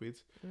wasn't dealt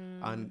with,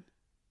 and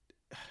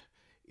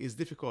it's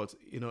difficult.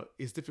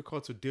 It's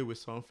difficult to deal with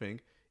something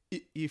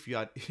if you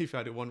are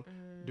the one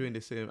doing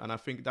the same. And I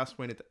think that's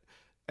when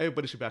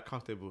everybody should be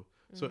accountable.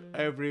 So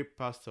every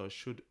pastor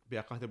should be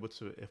accountable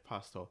to a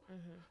pastor.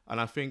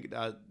 And I think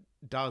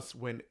that's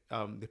when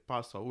the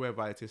pastor,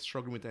 whoever it is,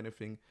 struggling with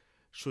anything,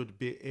 should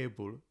be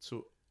able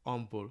to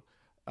humble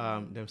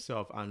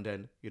themselves, and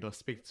then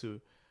speak to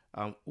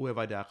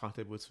whoever they're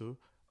accountable to,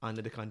 and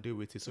then they can deal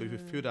with it. So if you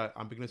feel that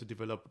I'm beginning to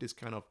develop this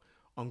kind of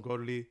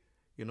ungodly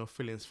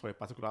feelings for a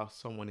particular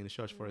someone in the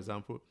church, for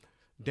example,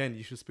 then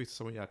you should speak to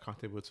someone you're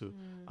accountable to,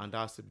 and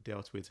that's to be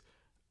dealt with.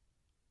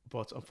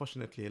 But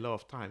unfortunately, a lot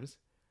of times,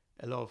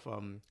 a lot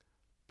of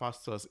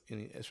pastors,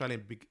 especially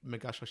in big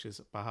mega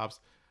churches, perhaps,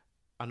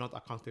 are not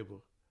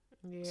accountable.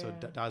 Yeah. So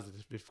that's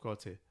the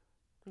difficulty.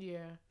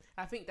 Yeah,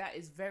 I think that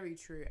is very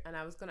true, and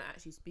I was going to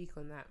actually speak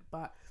on that,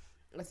 but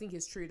I think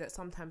it's true that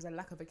sometimes a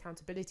lack of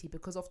accountability,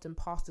 because often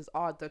pastors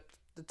are the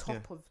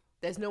top of,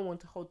 there's no one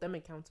to hold them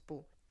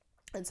accountable,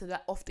 and so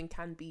that often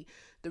can be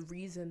the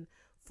reason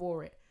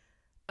for it.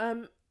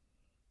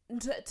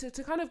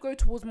 To kind of go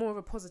towards more of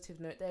a positive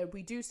note there,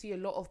 we do see a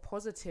lot of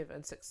positive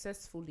and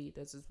successful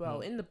leaders as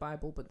well in the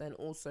Bible, but then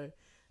also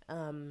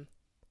in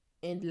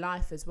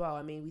life as well.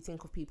 I mean, we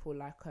think of people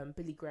like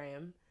Billy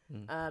Graham,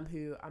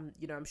 who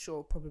I'm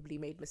sure probably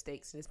made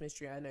mistakes in his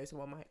ministry. I know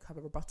someone might have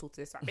a rebuttal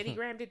to this, like Billy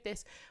Graham did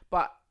this,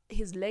 but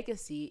his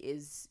legacy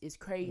is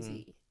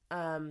crazy.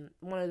 One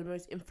of the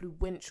most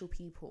influential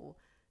people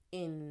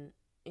in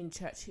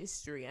church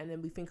history. And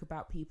then we think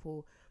about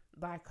people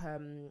like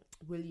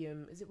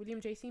William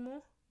J.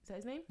 Seymour? Is that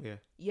his name?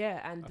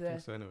 Yeah, and I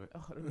think so, anyway.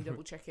 let me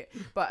double check it.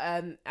 But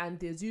and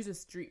the Azusa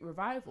Street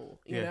Revival,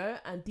 you know,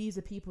 and these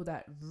are people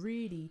that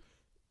really,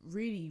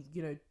 really,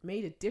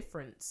 made a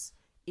difference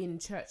in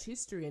church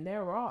history, and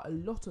there are a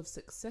lot of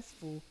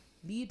successful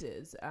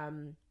leaders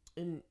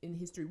in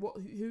history.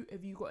 Who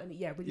have you got any?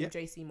 William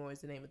J. Seymour is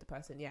the name of the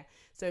person.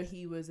 So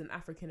he was an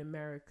African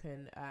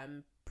American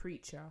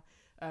preacher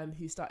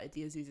who started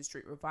the Azusa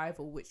Street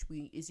Revival, which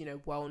is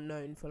well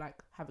known for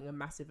like having a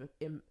massive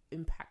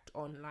impact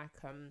on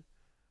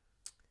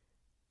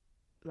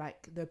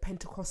like the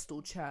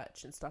Pentecostal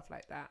church and stuff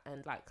like that,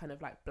 and like kind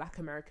of like Black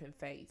American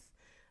faith.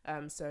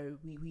 So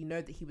we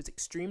know that he was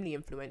extremely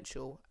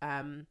influential.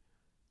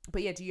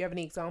 But do you have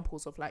any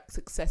examples of like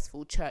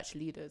successful church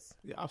leaders?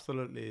 Yeah,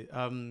 absolutely.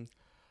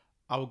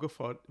 I will go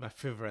for my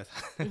favorite.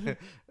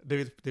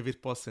 David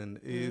Paulson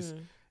is.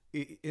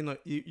 You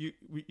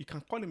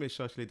can call him a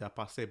church leader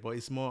per se, but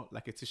it's more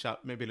like a teacher,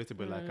 maybe a little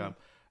bit like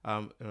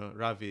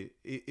Ravi.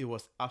 It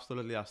was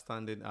absolutely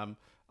outstanding.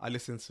 I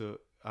listened to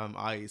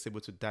how he's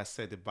able to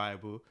dissect the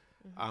Bible,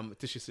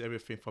 teaches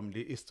everything from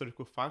the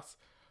historical facts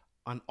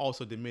and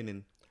also the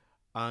meaning.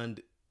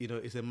 And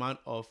it's a man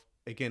of,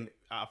 again,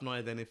 I've not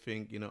heard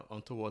anything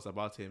untowards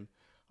about him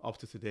up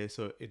to today.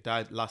 So he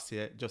died last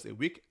year, just a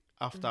week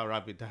after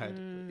Ravi died.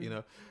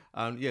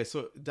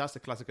 So that's a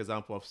classic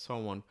example of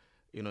someone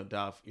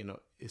that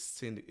is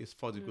seen, is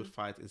fought the good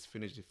fight, is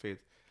finished the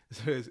faith.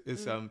 So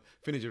it's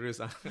finished the race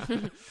and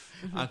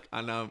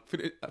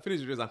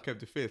finished the race and kept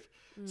the faith.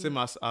 Same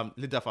as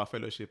leader of our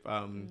fellowship,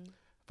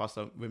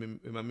 Pastor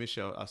Wimma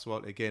Michelle as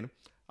well. Again,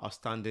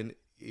 outstanding.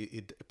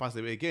 It passed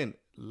away again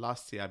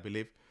last year, I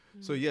believe.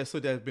 So so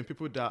there have been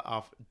people that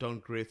have done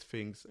great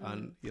things,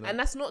 and and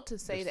that's not to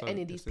say that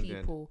any of these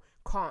people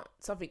can't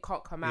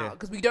come out,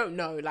 because we don't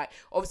know. Like,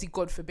 obviously,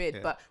 God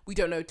forbid, but we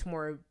don't know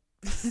tomorrow.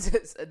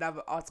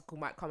 Another article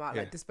might come out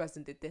like this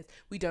person did this.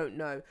 We don't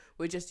know.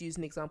 We're just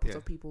using examples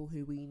of people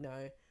who we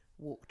know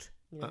walked.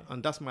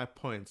 And that's my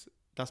point.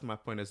 That's my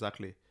point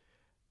exactly.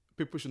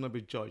 People should not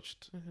be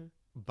judged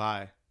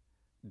by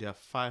their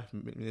 5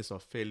 minutes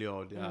of failure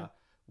or their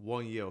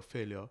 1 year of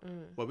failure,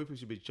 but people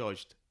should be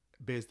judged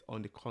based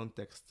on the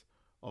context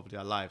of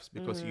their lives,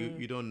 because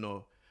you don't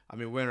know. I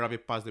mean, when Ravi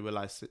passed away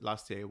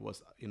last year, it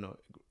was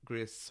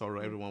great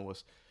sorrow. Everyone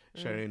was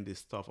sharing this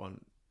stuff on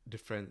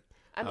different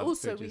and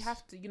also pages. we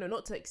have to,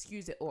 not to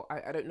excuse it, or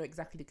I don't know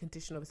exactly the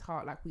condition of his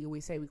heart. Like we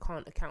always say, we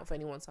can't account for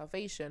anyone's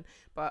salvation.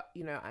 But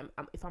I'm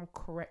if I'm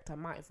correct, I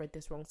might have read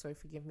this wrong, so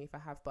forgive me if I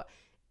have. But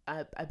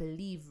I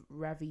believe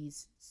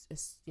Ravi's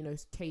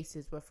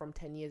cases were from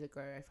 10 years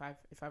ago.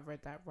 If I've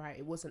read that right,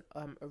 it wasn't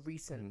a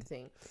recent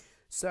thing.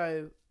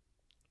 So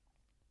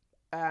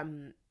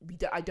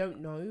I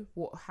don't know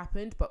what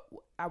happened, but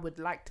I would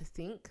like to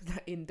think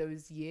that in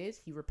those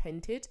years he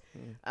repented,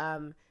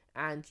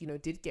 and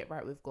did get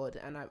right with God,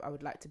 and I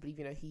would like to believe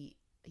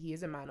he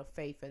is a man of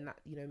faith, and that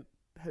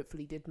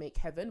hopefully did make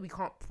heaven. We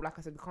can't, like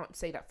I said, we can't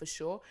say that for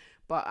sure,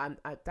 but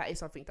that is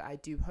something that I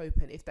do hope,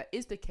 and if that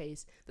is the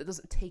case, that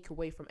doesn't take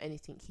away from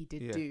anything he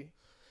did do.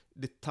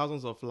 The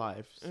thousands of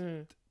lives,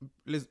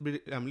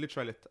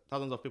 literally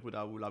thousands of people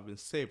that will have been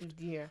saved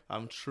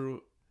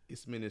through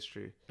his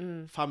ministry,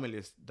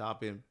 families that have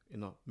been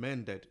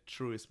mended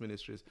through his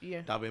ministries,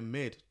 that have been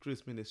made through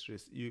his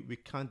ministries. We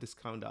can't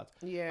discount that.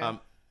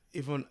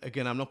 Even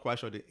again, I'm not quite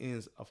sure the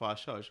ins of our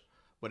church,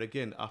 but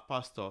again, our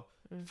pastor,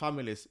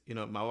 families,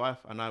 my wife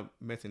and I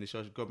met in the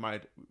church, got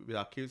married with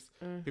our kids,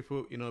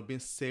 people, being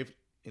saved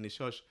in the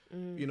church,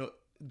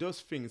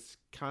 those things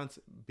can't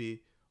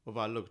be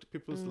overlooked.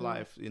 People's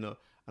life, and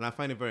I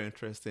find it very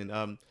interesting.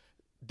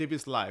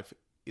 David's life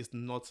is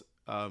not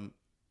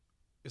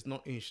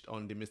hinged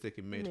on the mistake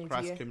he made.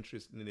 Christ came through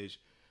his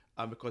lineage,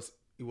 because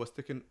he was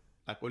taken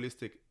like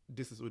holistic.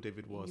 This is who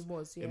David was. He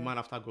was a man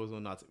after God's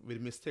own heart, with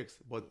mistakes,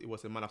 but he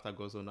was a man after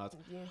God's own heart.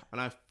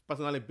 And I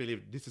personally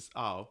believe this is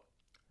how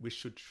we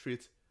should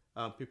treat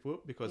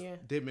people, because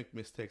they make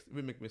mistakes.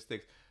 We make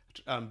mistakes.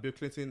 Bill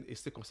Clinton is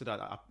still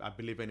considered, I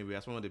believe anyway,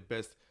 as one of the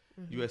best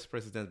U.S.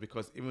 presidents,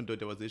 because even though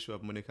there was the issue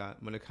of Monica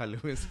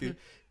Lewinsky,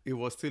 he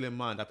was still a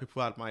man that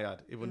people admired,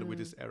 even though with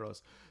his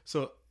errors.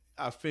 So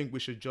I think we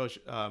should judge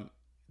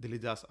the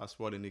leaders as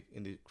well in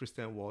the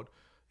Christian world,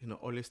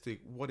 holistic.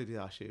 What did they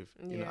achieve?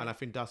 And I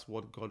think that's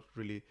what God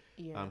really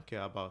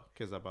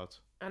cares about.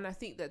 And I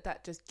think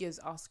that just gives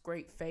us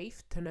great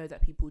faith to know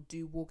that people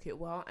do walk it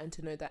well, and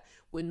to know that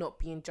we're not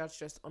being judged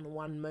just on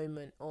one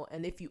moment.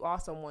 And if you are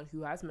someone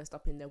who has messed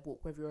up in their walk,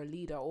 whether you're a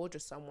leader or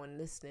just someone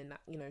listening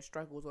that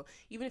struggles, or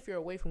even if you're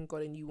away from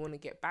God and you want to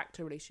get back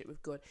to a relationship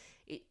with God,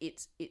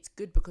 it's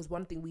good, because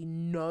one thing we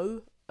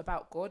know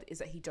about God is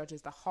that he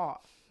judges the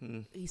heart.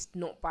 He's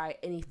not by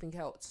anything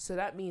else. So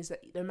that means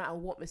that no matter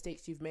what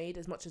mistakes you've made,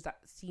 as much as that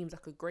seems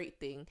like a great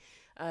thing,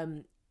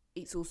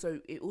 it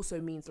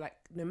also means, like,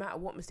 no matter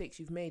what mistakes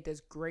you've made,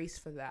 there's grace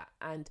for that.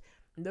 And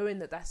knowing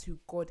that that's who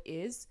God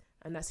is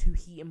and that's who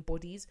he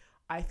embodies,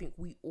 I think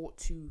we ought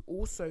to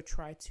also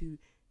try to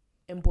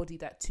embody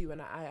that too.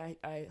 And I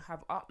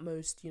have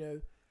utmost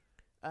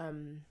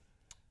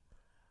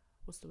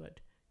what's the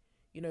word,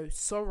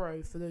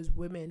 sorrow for those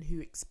women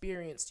who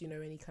experienced,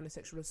 any kind of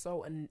sexual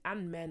assault,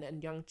 and men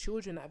and young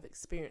children that have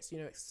experienced,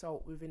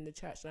 assault within the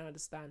church. And I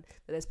understand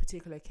that there's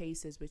particular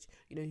cases which,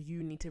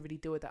 you need to really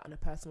deal with that on a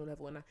personal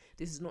level. And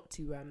this is not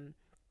to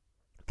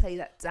play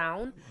that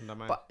down,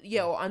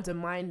 or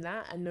undermine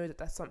that, and know that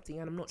that's something.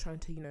 And I'm not trying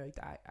to,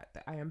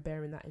 that I am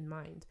bearing that in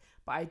mind.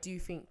 But I do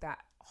think that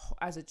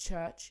as a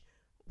church,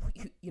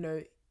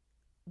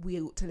 we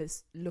ought to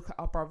look at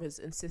our brothers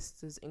and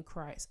sisters in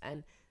Christ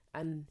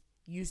and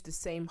use the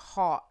same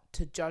heart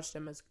to judge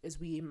them as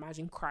we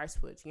imagine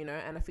Christ would,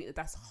 and I think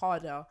that's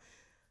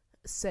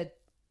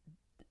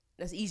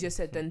that's easier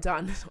said than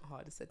done. Not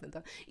harder said than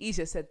done,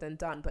 easier said than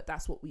done, but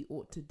that's what we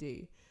ought to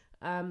do.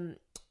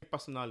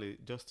 Personally,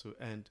 just to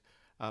end,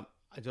 I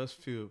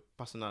just feel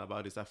passionate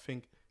about this. I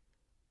think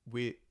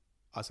we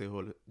as a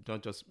whole,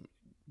 not just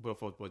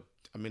both of us, but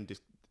I mean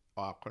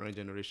our current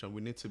generation,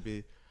 we need to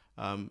be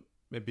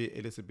maybe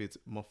a little bit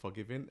more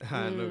forgiving.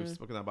 I know we've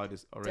spoken about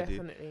this already.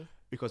 Definitely.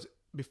 Because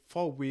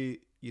before we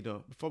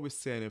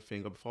say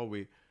anything, or before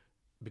we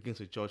begin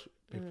to judge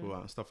people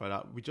and stuff like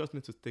that, we just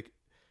need to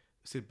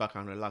sit back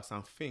and relax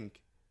and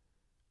think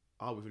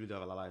how we live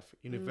our life.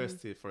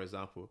 University, for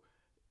example,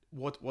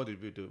 what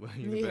did we do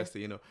in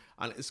university? And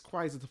it's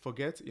quite easy to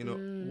forget,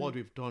 what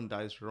we've done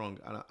that is wrong,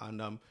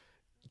 and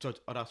judge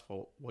others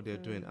for what they're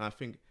doing. And I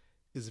think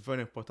it's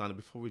very important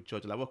before we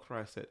judge, like what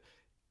Christ said,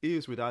 he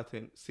is without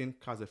sin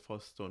cast the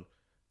first stone.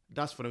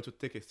 That's for them to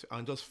take it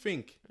and just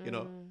think,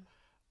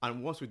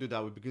 And once we do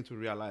that, we begin to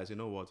realize,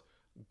 what?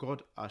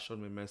 God has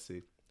shown me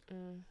mercy.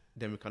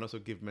 Then we can also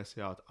give mercy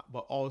out.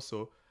 But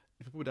also,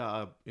 the people that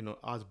are,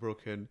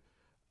 heartbroken,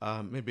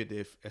 maybe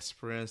they've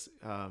experienced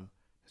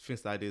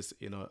things like this,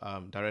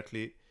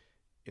 directly,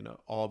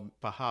 or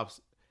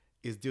perhaps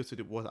it's due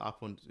to what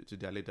happened to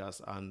their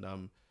leaders,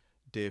 and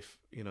they've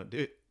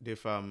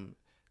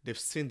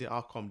seen the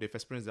outcome, they've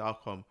experienced the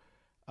outcome.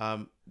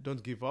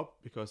 Don't give up,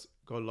 because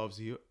God loves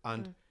you,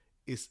 and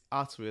it's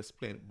hard to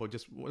explain, but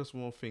just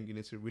one thing we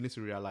need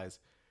to realize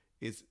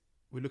is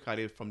we look at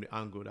it from the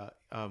angle that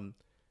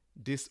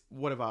this,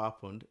 whatever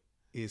happened,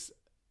 is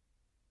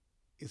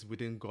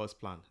within God's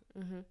plan.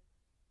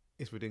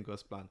 It's within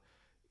God's plan.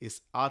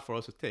 It's hard for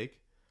us to take,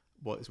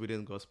 but it's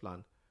within God's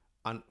plan.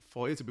 And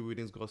for it to be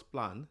within God's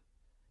plan,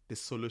 the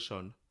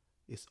solution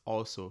is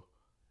also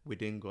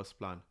within God's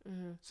plan.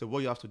 So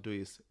what you have to do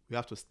is you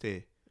have to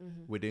stay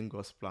within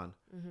God's plan,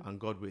 and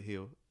God will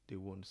heal the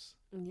wounds.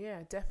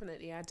 Yeah,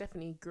 definitely. I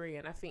definitely agree.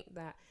 And I think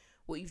that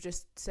what you've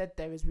just said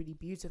there is really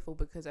beautiful,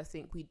 because I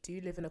think we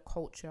do live in a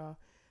culture,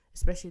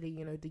 especially,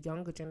 you know, the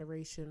younger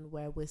generation,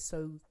 where we're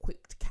so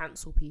quick to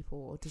cancel people,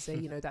 or to say,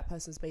 you know, that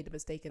person's made a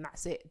mistake and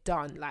that's it,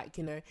 done. Like,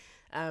 you know,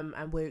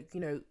 and we're, you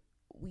know,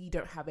 we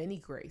don't have any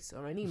grace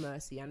or any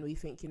mercy. And we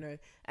think, you know,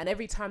 and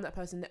every time that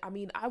person, I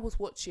mean, I was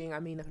watching, I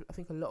mean, I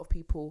think a lot of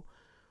people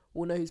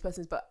will know whose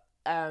person is, but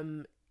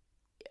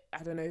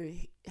I don't know,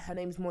 her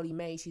name's Molly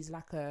May. She's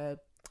like a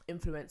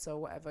influencer or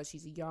whatever.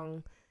 She's a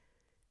young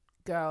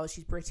girl,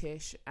 she's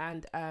British,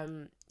 and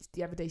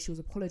the other day she was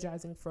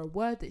apologizing for a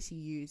word that she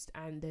used,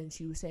 and then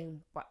she was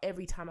saying, but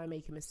every time I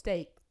make a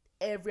mistake,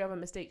 every other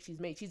mistake she's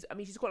made, she's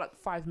got like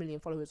 5 million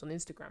followers on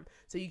Instagram,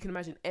 so you can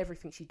imagine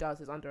everything she does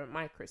is under a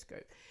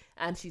microscope.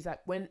 And she's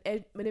like,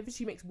 whenever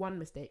she makes one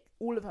mistake,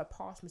 all of her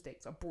past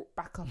mistakes are brought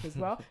back up as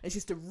well, and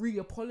she's to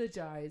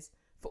re-apologize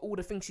for all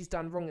the things she's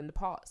done wrong in the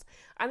past.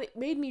 And it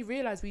made me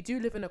realize we do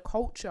live in a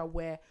culture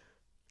where,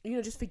 you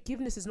know, just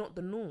forgiveness is not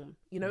the norm.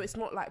 You know, it's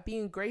not like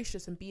being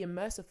gracious and being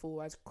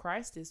merciful as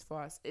Christ is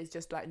for us. It's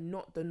just like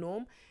not the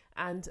norm.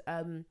 And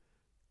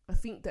I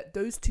think that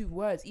those two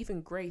words, even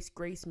grace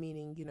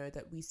meaning, you know,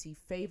 that we see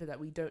favor that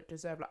we don't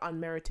deserve, like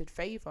unmerited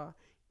favor,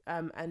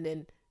 and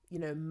then, you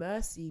know,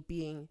 mercy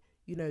being,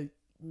 you know,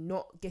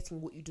 not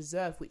getting what you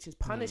deserve, which is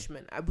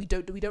punishment. And we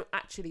don't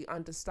actually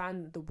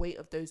understand the weight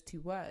of those two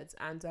words.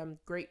 And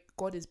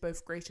God is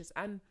both gracious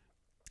and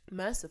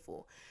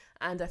merciful.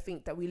 And I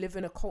think that we live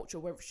in a culture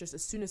where it's just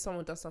as soon as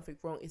someone does something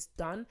wrong, it's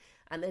done.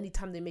 And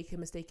anytime they make a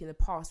mistake in the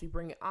past, we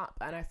bring it up.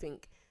 And I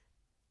think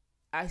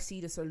I see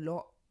this a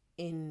lot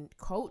in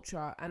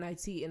culture, and I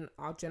see it in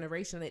our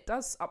generation. And it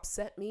does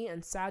upset me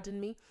and sadden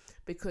me,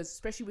 because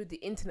especially with the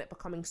internet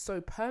becoming so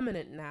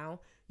permanent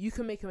now, you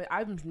can make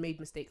I've made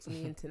mistakes on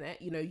the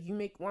internet. You know, you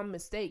make one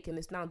mistake and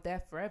it's now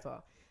there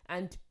forever.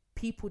 And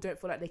people don't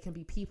feel like they can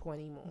be people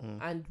anymore.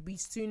 And we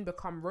soon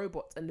become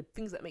robots. And the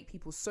things that make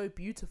people so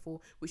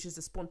beautiful, which is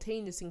the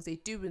spontaneous things they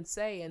do and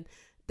say, and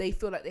they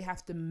feel like they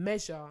have to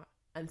measure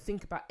and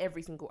think about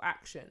every single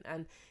action.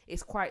 And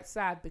it's quite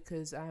sad,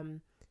 because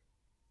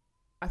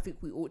I think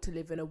we ought to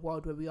live in a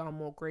world where we are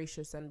more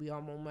gracious and we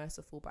are more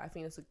merciful. But I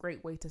think that's a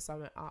great way to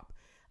sum it up.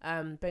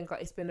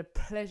 Gbenga, it's been a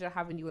pleasure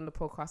having you on the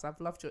podcast.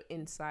 I've loved your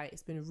insight.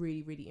 It's been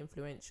really, really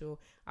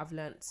influential. I've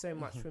learned so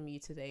much from you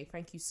today.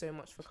 Thank you so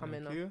much for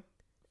coming on.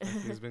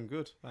 It's been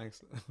good.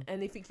 Thanks.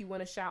 Anything you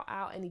want to shout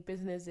out? Any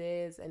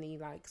businesses? Any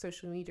like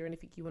social media?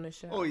 Anything you want to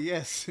share? Oh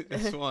yes,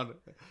 that's one.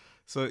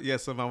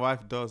 So my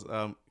wife does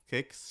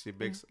cakes. She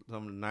bakes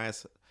some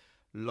nice,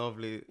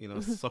 lovely, you know,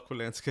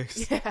 succulent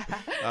cakes.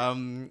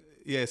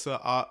 Yeah. So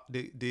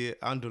the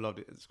handle of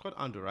it's called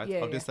handle, right?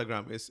 Of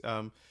Instagram is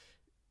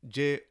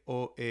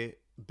JOA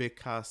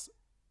Bakers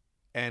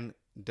N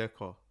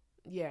Decor.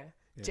 Yeah.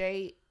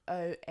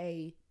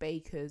 JOA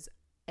Bakers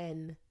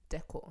N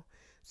Decor.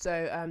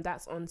 So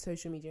that's on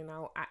social media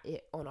now, at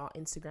it on our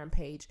Instagram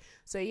page.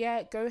 So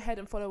yeah, go ahead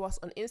and follow us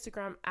on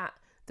Instagram at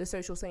The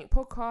Social Saint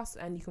Podcast,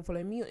 and you can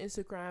follow me on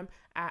Instagram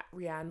at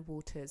Rianne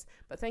Waters.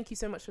 But thank you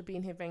so much for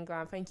being here,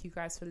 Gbenga, and thank you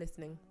guys for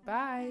listening.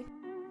 Bye.